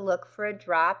have to look for a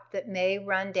drop that may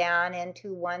run down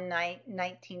into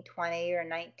 1920 or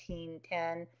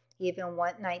 1910, even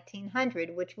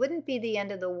 1900, which wouldn't be the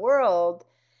end of the world,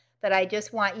 but I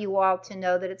just want you all to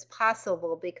know that it's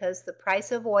possible, because the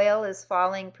price of oil is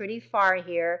falling pretty far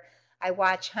here. I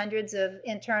watch hundreds of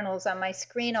internals on my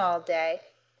screen all day,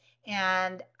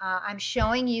 and I'm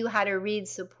showing you how to read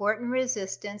support and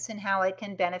resistance and how it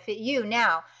can benefit you.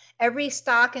 Now, every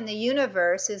stock in the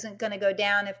universe isn't going to go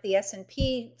down if the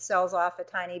S&P sells off a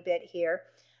tiny bit here.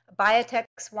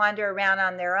 Biotechs wander around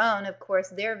on their own. Of course,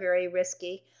 they're very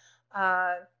risky.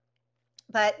 But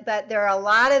there are a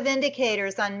lot of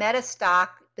indicators on MetaStock,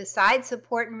 besides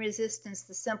support and resistance,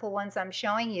 the simple ones I'm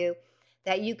showing you,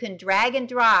 that you can drag and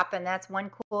drop, and that's one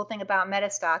cool thing about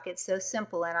MetaStock. It's so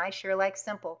simple, and I sure like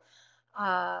simple.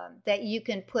 that you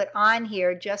can put on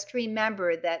here. Just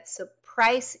remember that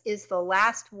price is the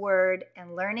last word,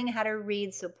 and learning how to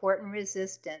read support and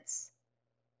resistance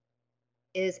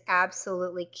is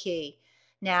absolutely key.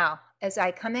 Now, as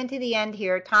I come into the end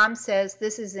here, Tom says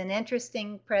this is an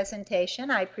interesting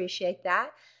presentation. I appreciate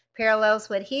that. Parallels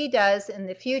what he does in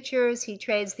the futures. He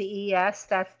trades the ES,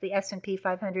 that's the S&P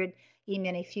 500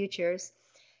 E-mini futures.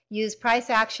 Use price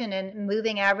action and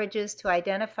moving averages to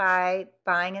identify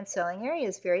buying and selling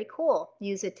areas. Very cool.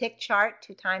 Use a tick chart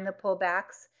to time the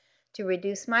pullbacks to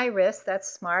reduce my risk.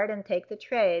 That's smart, and take the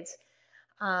trades.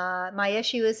 My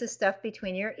issue is the stuff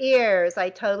between your ears. I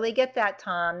totally get that,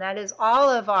 Tom. That is all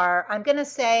of our, I'm going to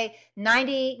say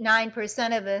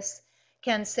 99% of us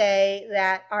can say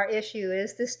that our issue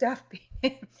is the stuff,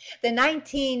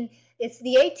 it's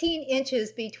the 18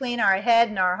 inches between our head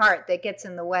and our heart that gets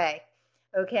in the way.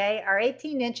 Okay, our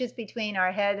 18 inches between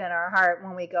our head and our heart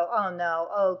when we go, oh no,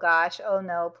 oh gosh, oh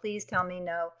no, please tell me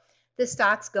no. The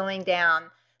stock's going down.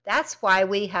 That's why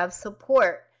we have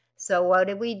support. So what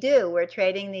do? We're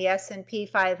trading the S&P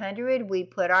 500. We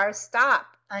put our stop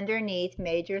underneath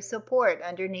major support,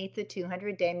 underneath the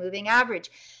 200-day moving average.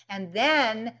 And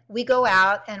then we go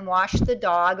out and wash the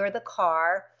dog or the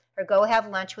car or go have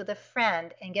lunch with a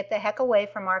friend and get the heck away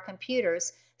from our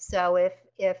computers. So if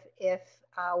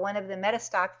one of the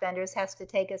MetaStock vendors has to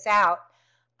take us out,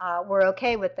 we're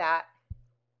okay with that.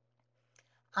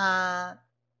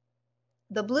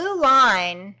 The blue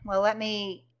line, well, let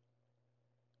me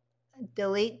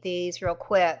delete these real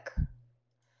quick.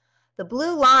 The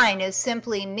blue line is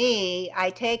simply me. I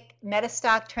take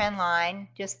MetaStock trend line,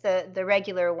 just the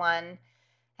regular one,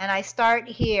 and I start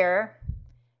here,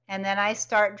 and then I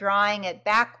start drawing it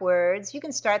backwards. You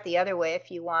can start the other way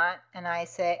if you want, and I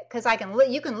say, because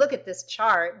you can look at this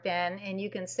chart, Ben, and you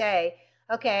can say,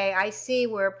 okay, I see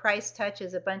where price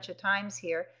touches a bunch of times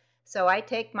here. So I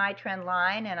take my trend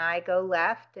line and I go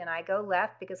left and I go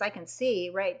left because I can see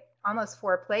right almost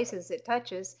 4 places it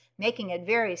touches, making it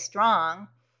very strong.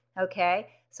 Okay,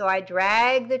 so I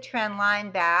drag the trend line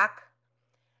back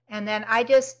and then I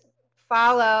just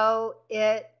follow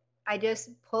it. I just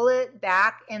pull it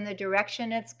back in the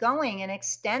direction it's going and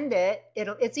extend it.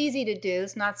 It's easy to do.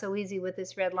 It's not so easy with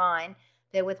this red line.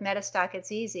 That with MetaStock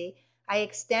it's easy. I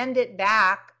extend it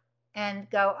back and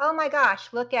go, oh my gosh,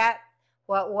 look at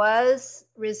what was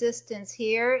resistance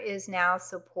here is now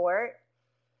support.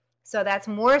 So that's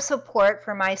more support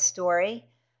for my story.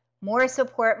 More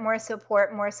support, more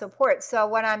support, more support. So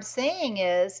what I'm saying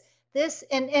is this,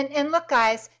 and look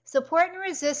guys, support and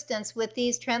resistance with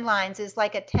these trend lines is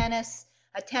like a tennis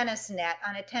net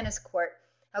on a tennis court.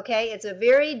 Okay, it's a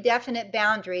very definite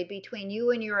boundary between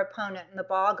you and your opponent and the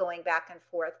ball going back and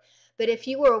forth. But if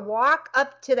you were to walk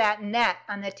up to that net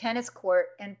on the tennis court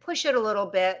and push it a little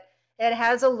bit, it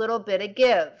has a little bit of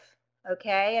give.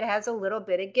 Okay, it has a little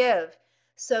bit of give.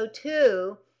 So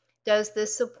too does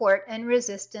this support and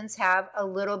resistance have a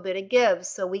little bit of give.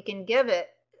 So we can give it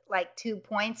like 2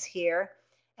 points here,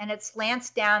 and it slants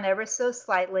down ever so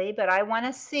slightly, but I want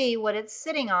to see what it's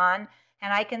sitting on,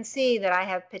 and I can see that I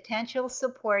have potential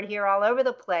support here all over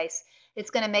the place. It's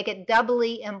going to make it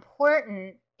doubly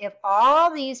important if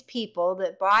all these people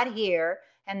that bought here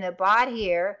and that bought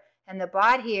here and that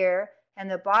bought here and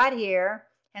that bought here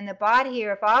and that bought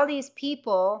here, if all these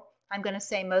people, I'm going to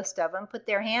say most of them, put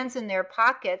their hands in their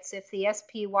pockets if the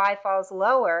SPY falls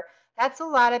lower, that's a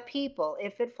lot of people.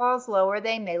 If it falls lower,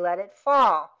 they may let it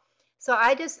fall. So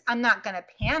I'm not going to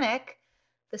panic.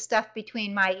 The stuff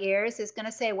between my ears is going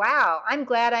to say, wow, I'm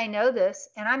glad I know this,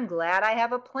 and I'm glad I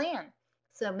have a plan.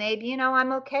 So maybe,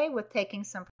 I'm okay with taking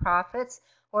some profits,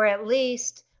 or at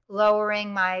least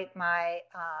lowering my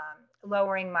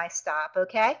stop,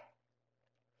 okay?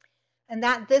 And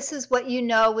this is what you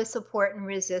know with support and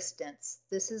resistance.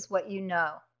 This is what you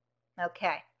know.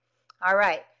 Okay. All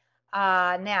right.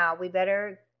 Now we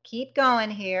better keep going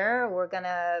here.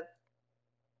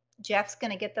 Jeff's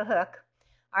going to get the hook.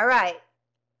 All right.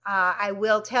 I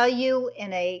will tell you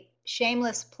in a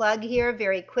shameless plug here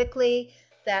very quickly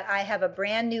that I have a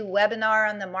brand new webinar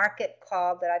on the market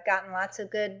that I've gotten lots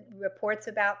of good reports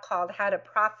about, called How to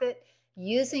Profit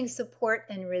Using Support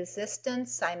and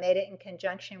Resistance. I made it in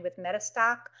conjunction with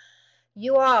MetaStock.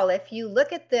 You all, if you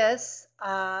look at this,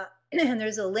 and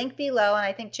there's a link below, and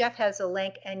I think Jeff has a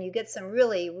link, and you get some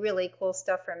really, really cool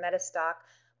stuff from MetaStock,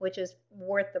 which is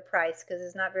worth the price because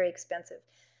it's not very expensive.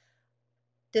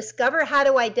 Discover how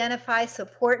to identify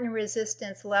support and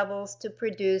resistance levels to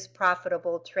produce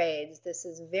profitable trades. This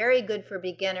is very good for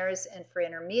beginners and for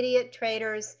intermediate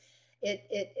traders.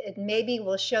 it maybe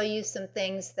will show you some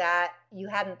things that you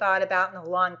hadn't thought about in a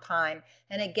long time.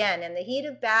 And again, in the heat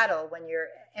of battle, when you're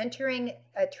entering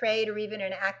a trade or even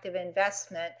an active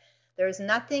investment, there's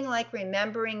nothing like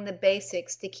remembering the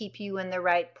basics to keep you in the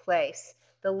right place.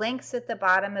 The link's at the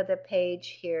bottom of the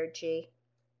page here, G.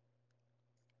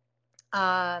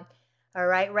 All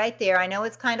right, right there. I know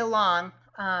it's kind of long,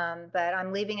 but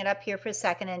I'm leaving it up here for a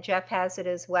second, and Jeff has it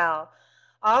as well.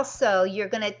 Also, you're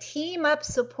going to team up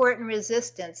support and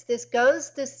resistance. This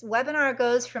webinar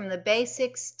goes from the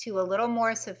basics to a little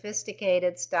more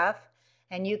sophisticated stuff.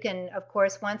 And you can, of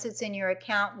course, once it's in your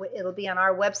account, it'll be on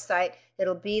our website.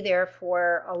 It'll be there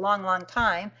for a long, long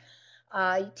time.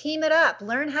 Team it up.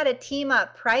 Learn how to team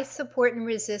up price support and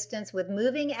resistance with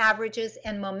moving averages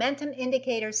and momentum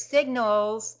indicator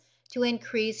signals to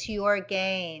increase your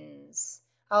gains.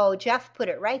 Oh, Jeff put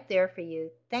it right there for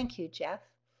you. Thank you, Jeff.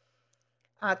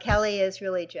 Kelly is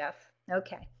really Jeff.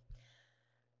 Okay.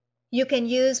 You can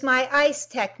use my ICE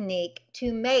technique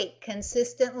to make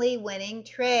consistently winning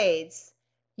trades.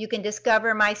 You can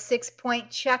discover my 6-point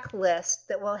checklist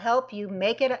that will help you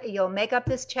make it. You'll make up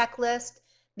this checklist.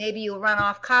 Maybe you'll run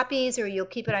off copies or you'll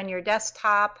keep it on your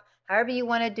desktop. However you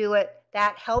want to do it,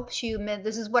 that helps you.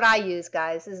 This is what I use,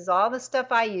 guys. This is all the stuff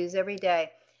I use every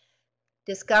day.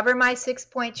 Discover my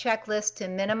 6-point checklist to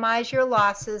minimize your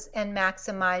losses and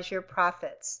maximize your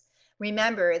profits.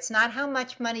 Remember, it's not how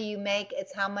much money you make,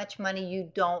 it's how much money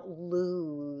you don't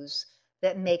lose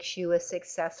that makes you a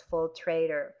successful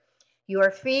trader. Your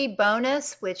free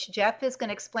bonus, which Jeff is going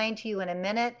to explain to you in a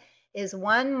minute, is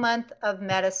 1 month of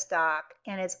MetaStock,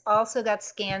 and it's also got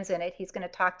scans in it he's going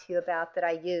to talk to you about that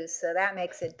I use, so that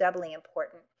makes it doubly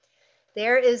important.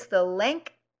 There is the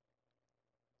link,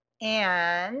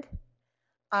 and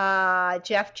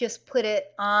Jeff just put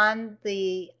it on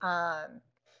the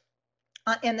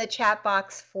in the chat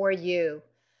box for you.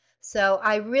 So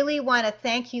I really want to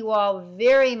thank you all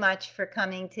very much for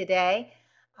coming today.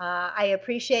 I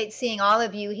appreciate seeing all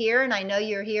of you here, and I know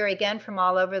you're here again from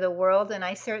all over the world, and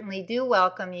I certainly do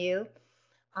welcome you.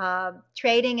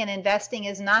 Trading and investing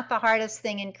is not the hardest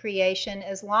thing in creation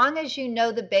as long as you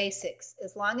know the basics,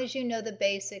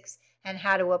 and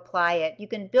how to apply it. You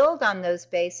can build on those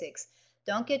basics.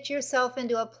 Don't get yourself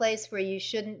into a place where you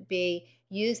shouldn't be.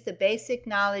 Use the basic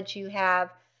knowledge you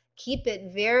have. Keep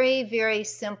it very, very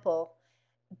simple.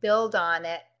 Build on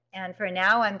it. And for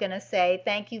now, I'm going to say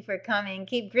thank you for coming.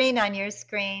 Keep green on your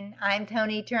screen. I'm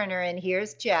Toni Turner, and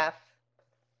here's Jeff.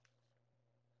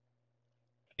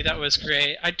 That was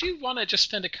great. I do want to just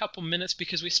spend a couple minutes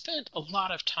because we spent a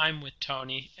lot of time with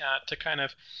Toni to kind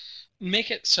of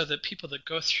make it so that people that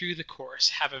go through the course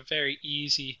have a very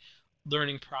easy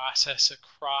learning process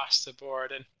across the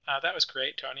board. And that was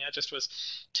great, Toni. I just was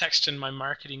texting my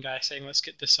marketing guy saying, let's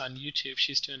get this on YouTube.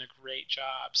 She's doing a great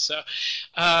job. So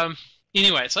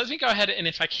anyway, so let me go ahead, and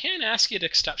if I can ask you to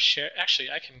stop sharing, actually,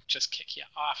 I can just kick you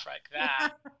off like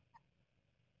that. You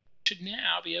should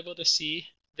now be able to see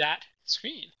that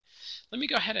screen. Let me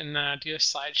go ahead and do a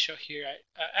slideshow here.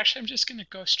 Actually, I'm just going to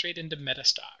go straight into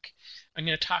MetaStock. I'm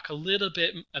going to talk a little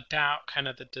bit about kind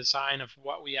of the design of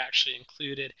what we actually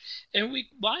included. And we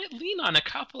lean on a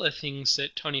couple of things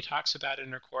that Toni talks about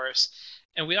in her course.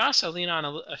 And we also lean on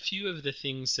a few of the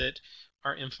things that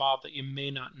are involved that you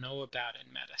may not know about in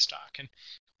MetaStock. And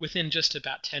within just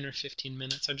about 10 or 15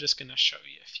 minutes, I'm just going to show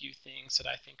you a few things that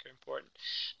I think are important.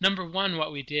 Number one,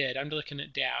 what we did, I'm looking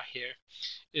at Dow here,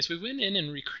 is we went in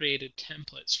and recreated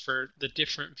templates for the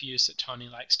different views that Toni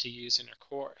likes to use in her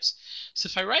course. So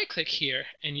if I right-click here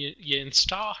and you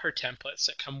install her templates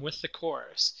that come with the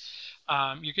course,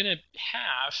 you're going to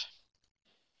have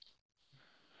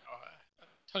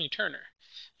Toni Turner.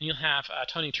 And you'll have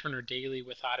Toni Turner Daily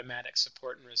with automatic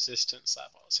support and resistance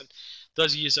levels. And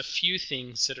those use a few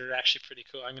things that are actually pretty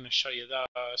cool. I'm going to show you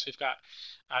those. We've got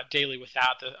Daily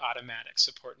without the automatic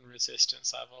support and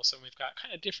resistance levels, and we've got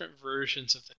kind of different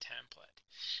versions of the template.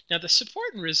 Now, the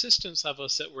support and resistance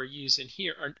levels that we're using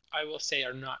here are, I will say,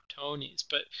 are not Toni's,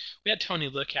 but we had Toni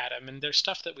look at them, and they're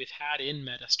stuff that we've had in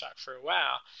MetaStock for a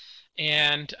while,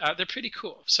 and they're pretty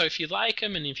cool. So if you like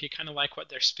them and if you kind of like what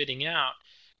they're spitting out,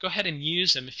 go ahead and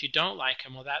use them. If you don't like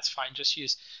them, well, that's fine. Just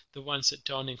use the ones that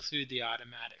don't include the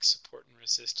automatic support and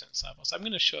resistance levels. I'm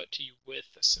going to show it to you with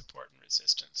the support and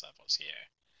resistance levels here.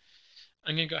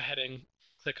 I'm going to go ahead and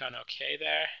click on OK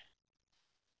there.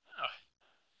 Oh,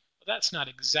 well, that's not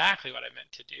exactly what I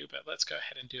meant to do, but let's go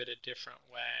ahead and do it a different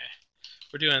way.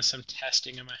 We're doing some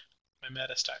testing, and my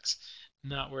MetaStock's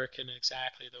not working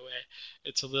exactly the way.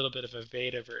 It's a little bit of a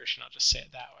beta version, I'll just say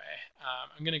it that way.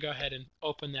 I'm going to go ahead and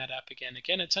open that up again.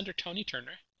 Again, it's under Toni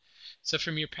Turner. So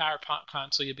from your PowerPoint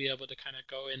console, you'll be able to kind of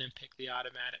go in and pick the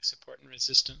automatic support and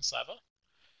resistance level.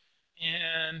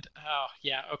 And, oh,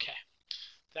 yeah, okay.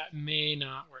 That may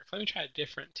not work. Let me try a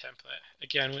different template.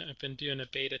 Again, I've been doing a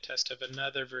beta test of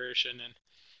another version, and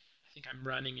I think I'm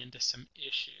running into some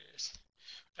issues.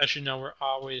 As you know,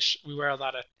 we wear a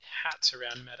lot of hats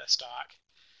around MetaStock.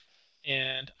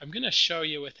 And I'm going to show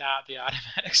you without the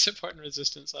automatic support and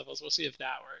resistance levels. We'll see if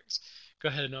that works. Go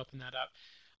ahead and open that up.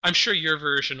 I'm sure your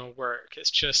version will work.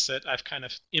 It's just that I've kind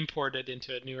of imported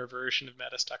into a newer version of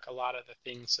MetaStock a lot of the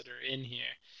things that are in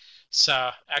here. So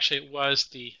actually it was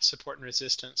the support and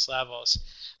resistance levels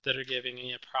that are giving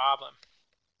me a problem.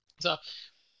 So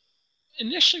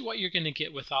initially what you're going to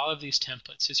get with all of these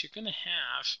templates is you're going to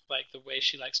have, like the way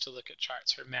she likes to look at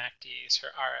charts, her MACDs, her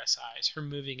RSIs, her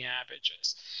moving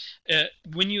averages.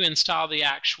 When you install the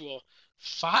actual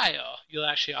file, you'll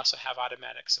actually also have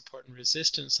automatic support and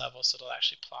resistance levels that will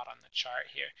actually plot on the chart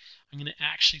here. I'm going to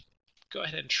actually go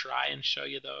ahead and try and show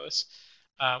you those.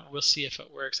 We'll see if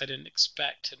it works. I didn't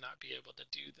expect to not be able to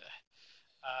do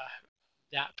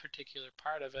that particular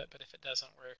part of it, but if it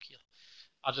doesn't work,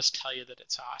 I'll just tell you that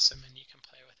it's awesome and you can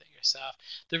play with it yourself.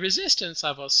 The resistance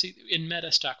levels, see, in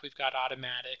MetaStock we've got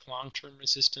automatic long-term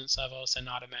resistance levels and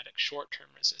automatic short-term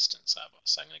resistance levels.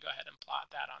 So I'm going to go ahead and plot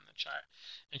that on the chart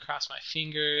and cross my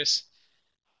fingers.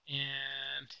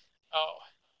 And, oh,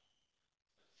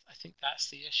 I think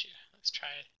that's the issue. Let's try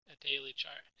a daily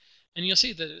chart. And you'll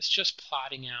see that it's just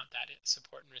plotting out that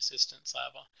support and resistance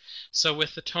level. So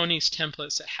with the Toni's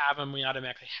templates that have them, we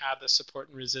automatically have the support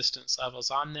and resistance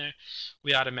levels on there.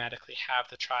 We automatically have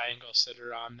the triangles that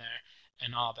are on there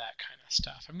and all that kind of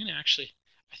stuff. I'm going to actually,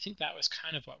 I think that was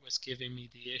kind of what was giving me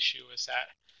the issue, was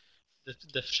that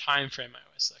the time frame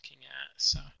I was looking at.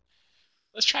 So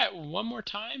let's try it one more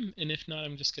time, and if not,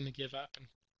 I'm just going to give up and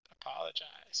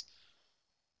apologize.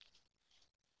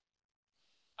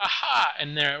 Aha,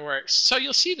 and there it works. So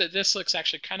you'll see that this looks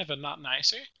actually kind of a lot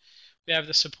nicer. We have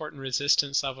the support and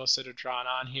resistance levels that are drawn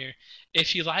on here.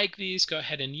 If you like these, go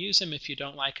ahead and use them. If you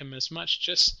don't like them as much,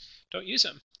 just don't use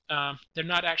them. They're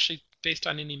not actually based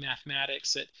on any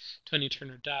mathematics that Toni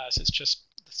Turner does. It's just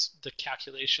the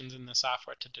calculations in the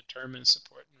software to determine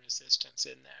support and resistance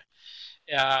in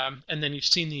there. And then you've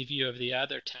seen the view of the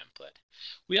other template.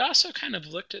 We also kind of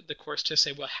looked at the course to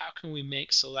say, well, how can we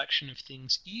make selection of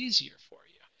things easier for you?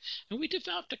 And we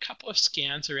developed a couple of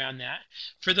scans around that.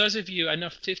 For those of you, I know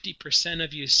 50%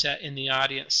 of you in the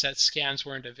audience said scans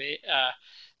weren't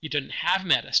you didn't have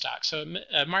MetaStock. So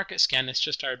a market scan is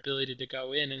just our ability to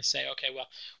go in and say, okay, well,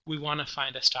 we want to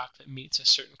find a stock that meets a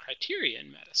certain criteria in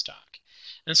MetaStock.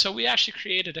 And so we actually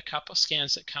created a couple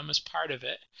scans that come as part of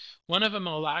it. One of them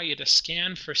will allow you to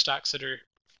scan for stocks that are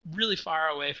really far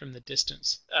away from the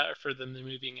distance for the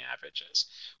moving averages,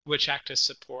 which act as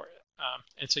support.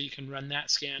 And so you can run that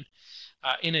scan.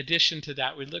 In addition to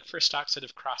that, we look for stocks that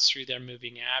have crossed through their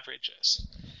moving averages.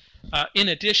 In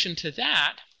addition to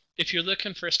that, if you're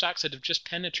looking for stocks that have just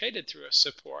penetrated through a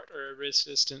support or a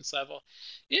resistance level,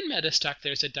 in MetaStock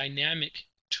there's a dynamic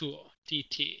tool,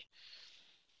 DT,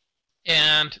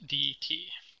 and DT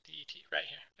right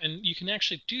here. And you can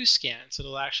actually do scans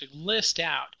that'll actually list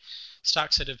out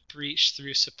stocks that have breached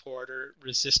through support or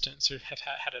resistance or have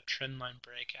had a trend line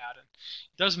breakout. And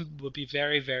those will be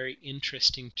very, very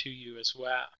interesting to you as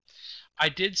well. I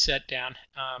did sit down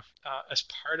as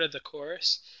part of the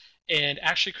course and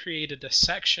actually created a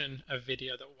section of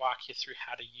video that walk you through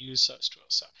how to use those tools.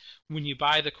 So when you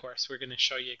buy the course, we're going to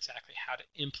show you exactly how to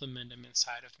implement them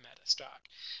inside of MetaStock.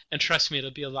 And trust me,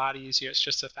 it'll be a lot easier. It's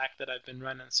just the fact that I've been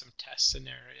running some test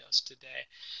scenarios today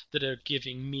that are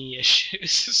giving me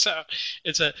issues. So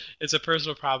it's a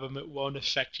personal problem. It won't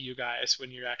affect you guys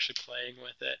when you're actually playing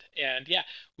with it. And yeah,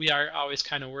 we are always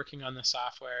kind of working on the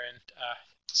software, and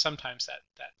sometimes that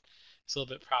it's a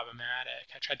little bit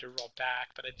problematic. I tried to roll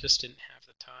back, but I just didn't have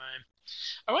the time.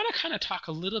 I want to kind of talk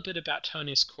a little bit about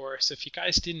Toni's course. If you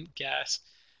guys didn't guess,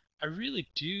 I really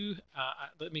do.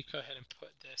 Let me go ahead and put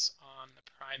this on the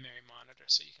primary monitor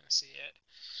so you can see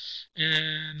it.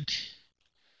 And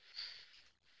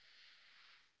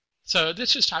so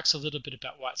this just talks a little bit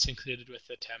about what's included with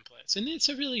the templates. And it's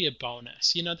really a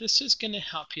bonus. You know, this is going to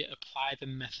help you apply the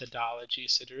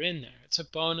methodologies that are in there. It's a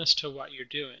bonus to what you're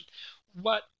doing.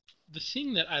 The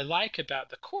thing that I like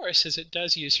about the course is it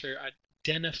does use her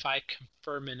identify,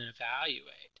 confirm, and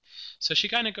evaluate. So she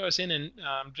kind of goes in and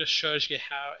just shows you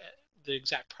how the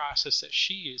exact process that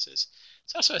she uses.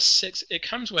 It's also it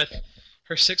comes with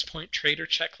her 6-point trader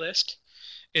checklist.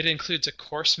 It includes a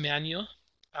course manual.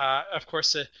 Of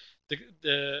course,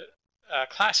 the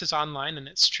class is online and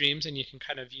it streams, and you can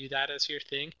kind of view that as your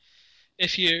thing.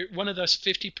 If you're one of those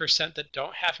 50% that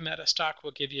don't have MetaStock,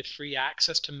 we'll give you free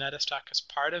access to MetaStock as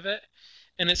part of it.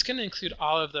 And it's going to include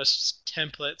all of those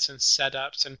templates and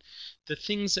setups and the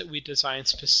things that we design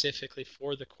specifically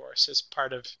for the course as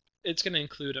part of, it's going to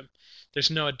include them.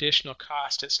 There's no additional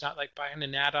cost. It's not like buying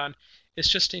an add-on. It's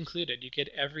just included. You get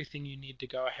everything you need to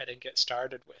go ahead and get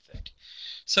started with it.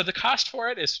 So the cost for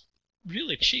it is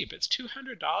really cheap. It's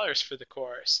 $200 for the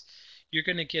course. You're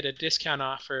going to get a discount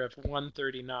offer of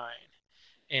 $139.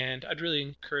 And I'd really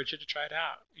encourage you to try it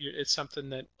out. It's something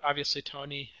that obviously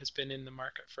Toni has been in the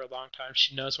market for a long time.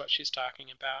 She knows what she's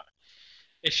talking about.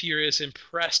 If you're as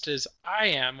impressed as I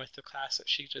am with the class that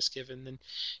she just given, then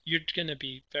you're going to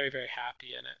be very, very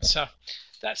happy in it. So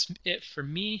that's it for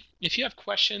me. If you have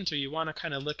questions or you want to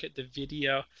kind of look at the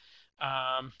video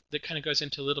that kind of goes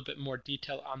into a little bit more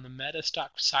detail on the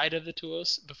MetaStock side of the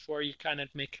tools before you kind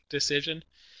of make a decision,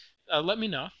 let me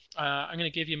know. I'm going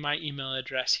to give you my email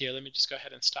address here. Let me just go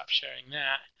ahead and stop sharing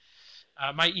that.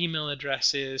 My email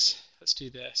address is, let's do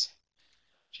this,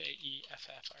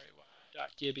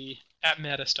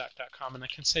 jeffrey.gibby@metastock.com, and I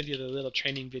can send you the little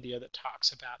training video that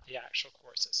talks about the actual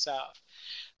course itself.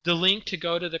 The link to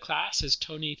go to the class is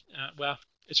Toni, well,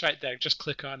 it's right there. Just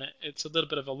click on it. It's a little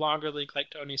bit of a longer link, like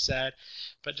Toni said,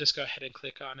 but just go ahead and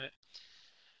click on it.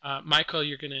 Michael,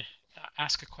 you're going to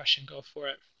ask a question. Go for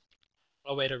it.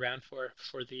 I'll wait around to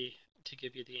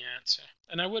give you the answer.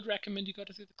 And I would recommend you go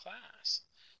through the class.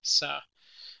 So,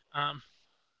 wow,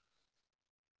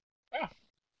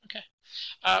 okay.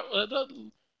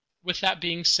 With that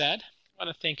being said, I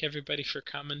want to thank everybody for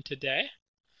coming today.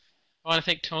 I want to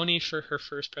thank Toni for her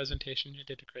first presentation. You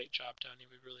did a great job, Toni.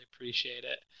 We really appreciate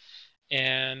it.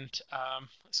 And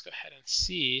let's go ahead and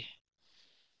see.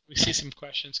 We see some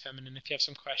questions coming in. If you have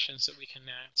some questions that we can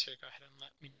answer, go ahead and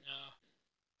let me know.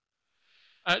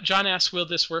 John asks, will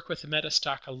this work with the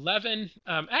MetaStock 11?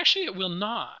 Actually, it will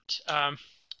not.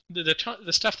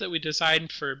 The stuff that we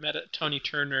designed for Toni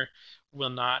Turner will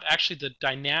not. Actually, the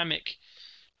dynamic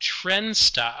trend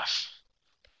stuff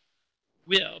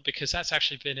will, because that's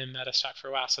actually been in MetaStock for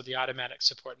a while, so the automatic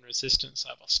support and resistance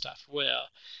level stuff will.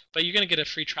 But you're going to get a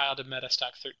free trial to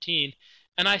MetaStock 13,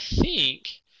 and I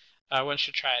think once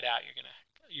you try it out,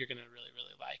 you're gonna really,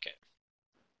 really like it.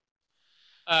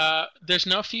 There's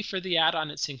no fee for the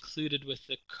add-on. It's included with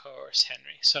the course,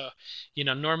 Henry. So,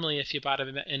 normally if you bought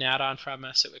an add-on from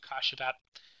us, it would cost you about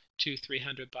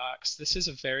 $200-300. This is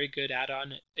a very good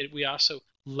add-on. We also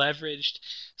leveraged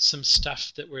some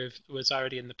stuff that was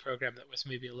already in the program that was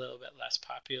maybe a little bit less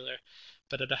popular.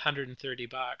 But at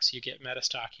 $130, you get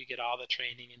MetaStock, you get all the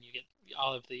training, and you get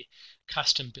all of the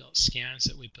custom-built scans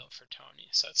that we built for Toni.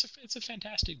 So it's a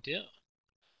fantastic deal.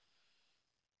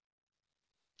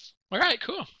 All right,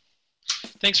 cool.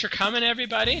 Thanks for coming,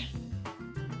 everybody.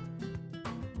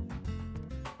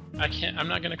 I'm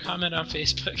not going to comment on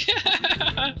Facebook.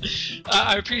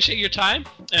 I appreciate your time.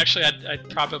 Actually, I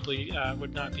probably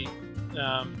would not be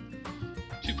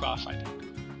too qualified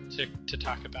to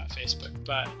talk about Facebook,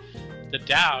 but the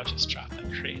Dow just dropped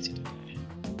like crazy today.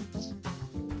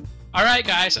 All right,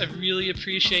 guys, I really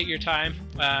appreciate your time.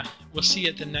 We'll see you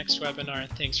at the next webinar, and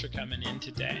thanks for coming in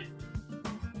today.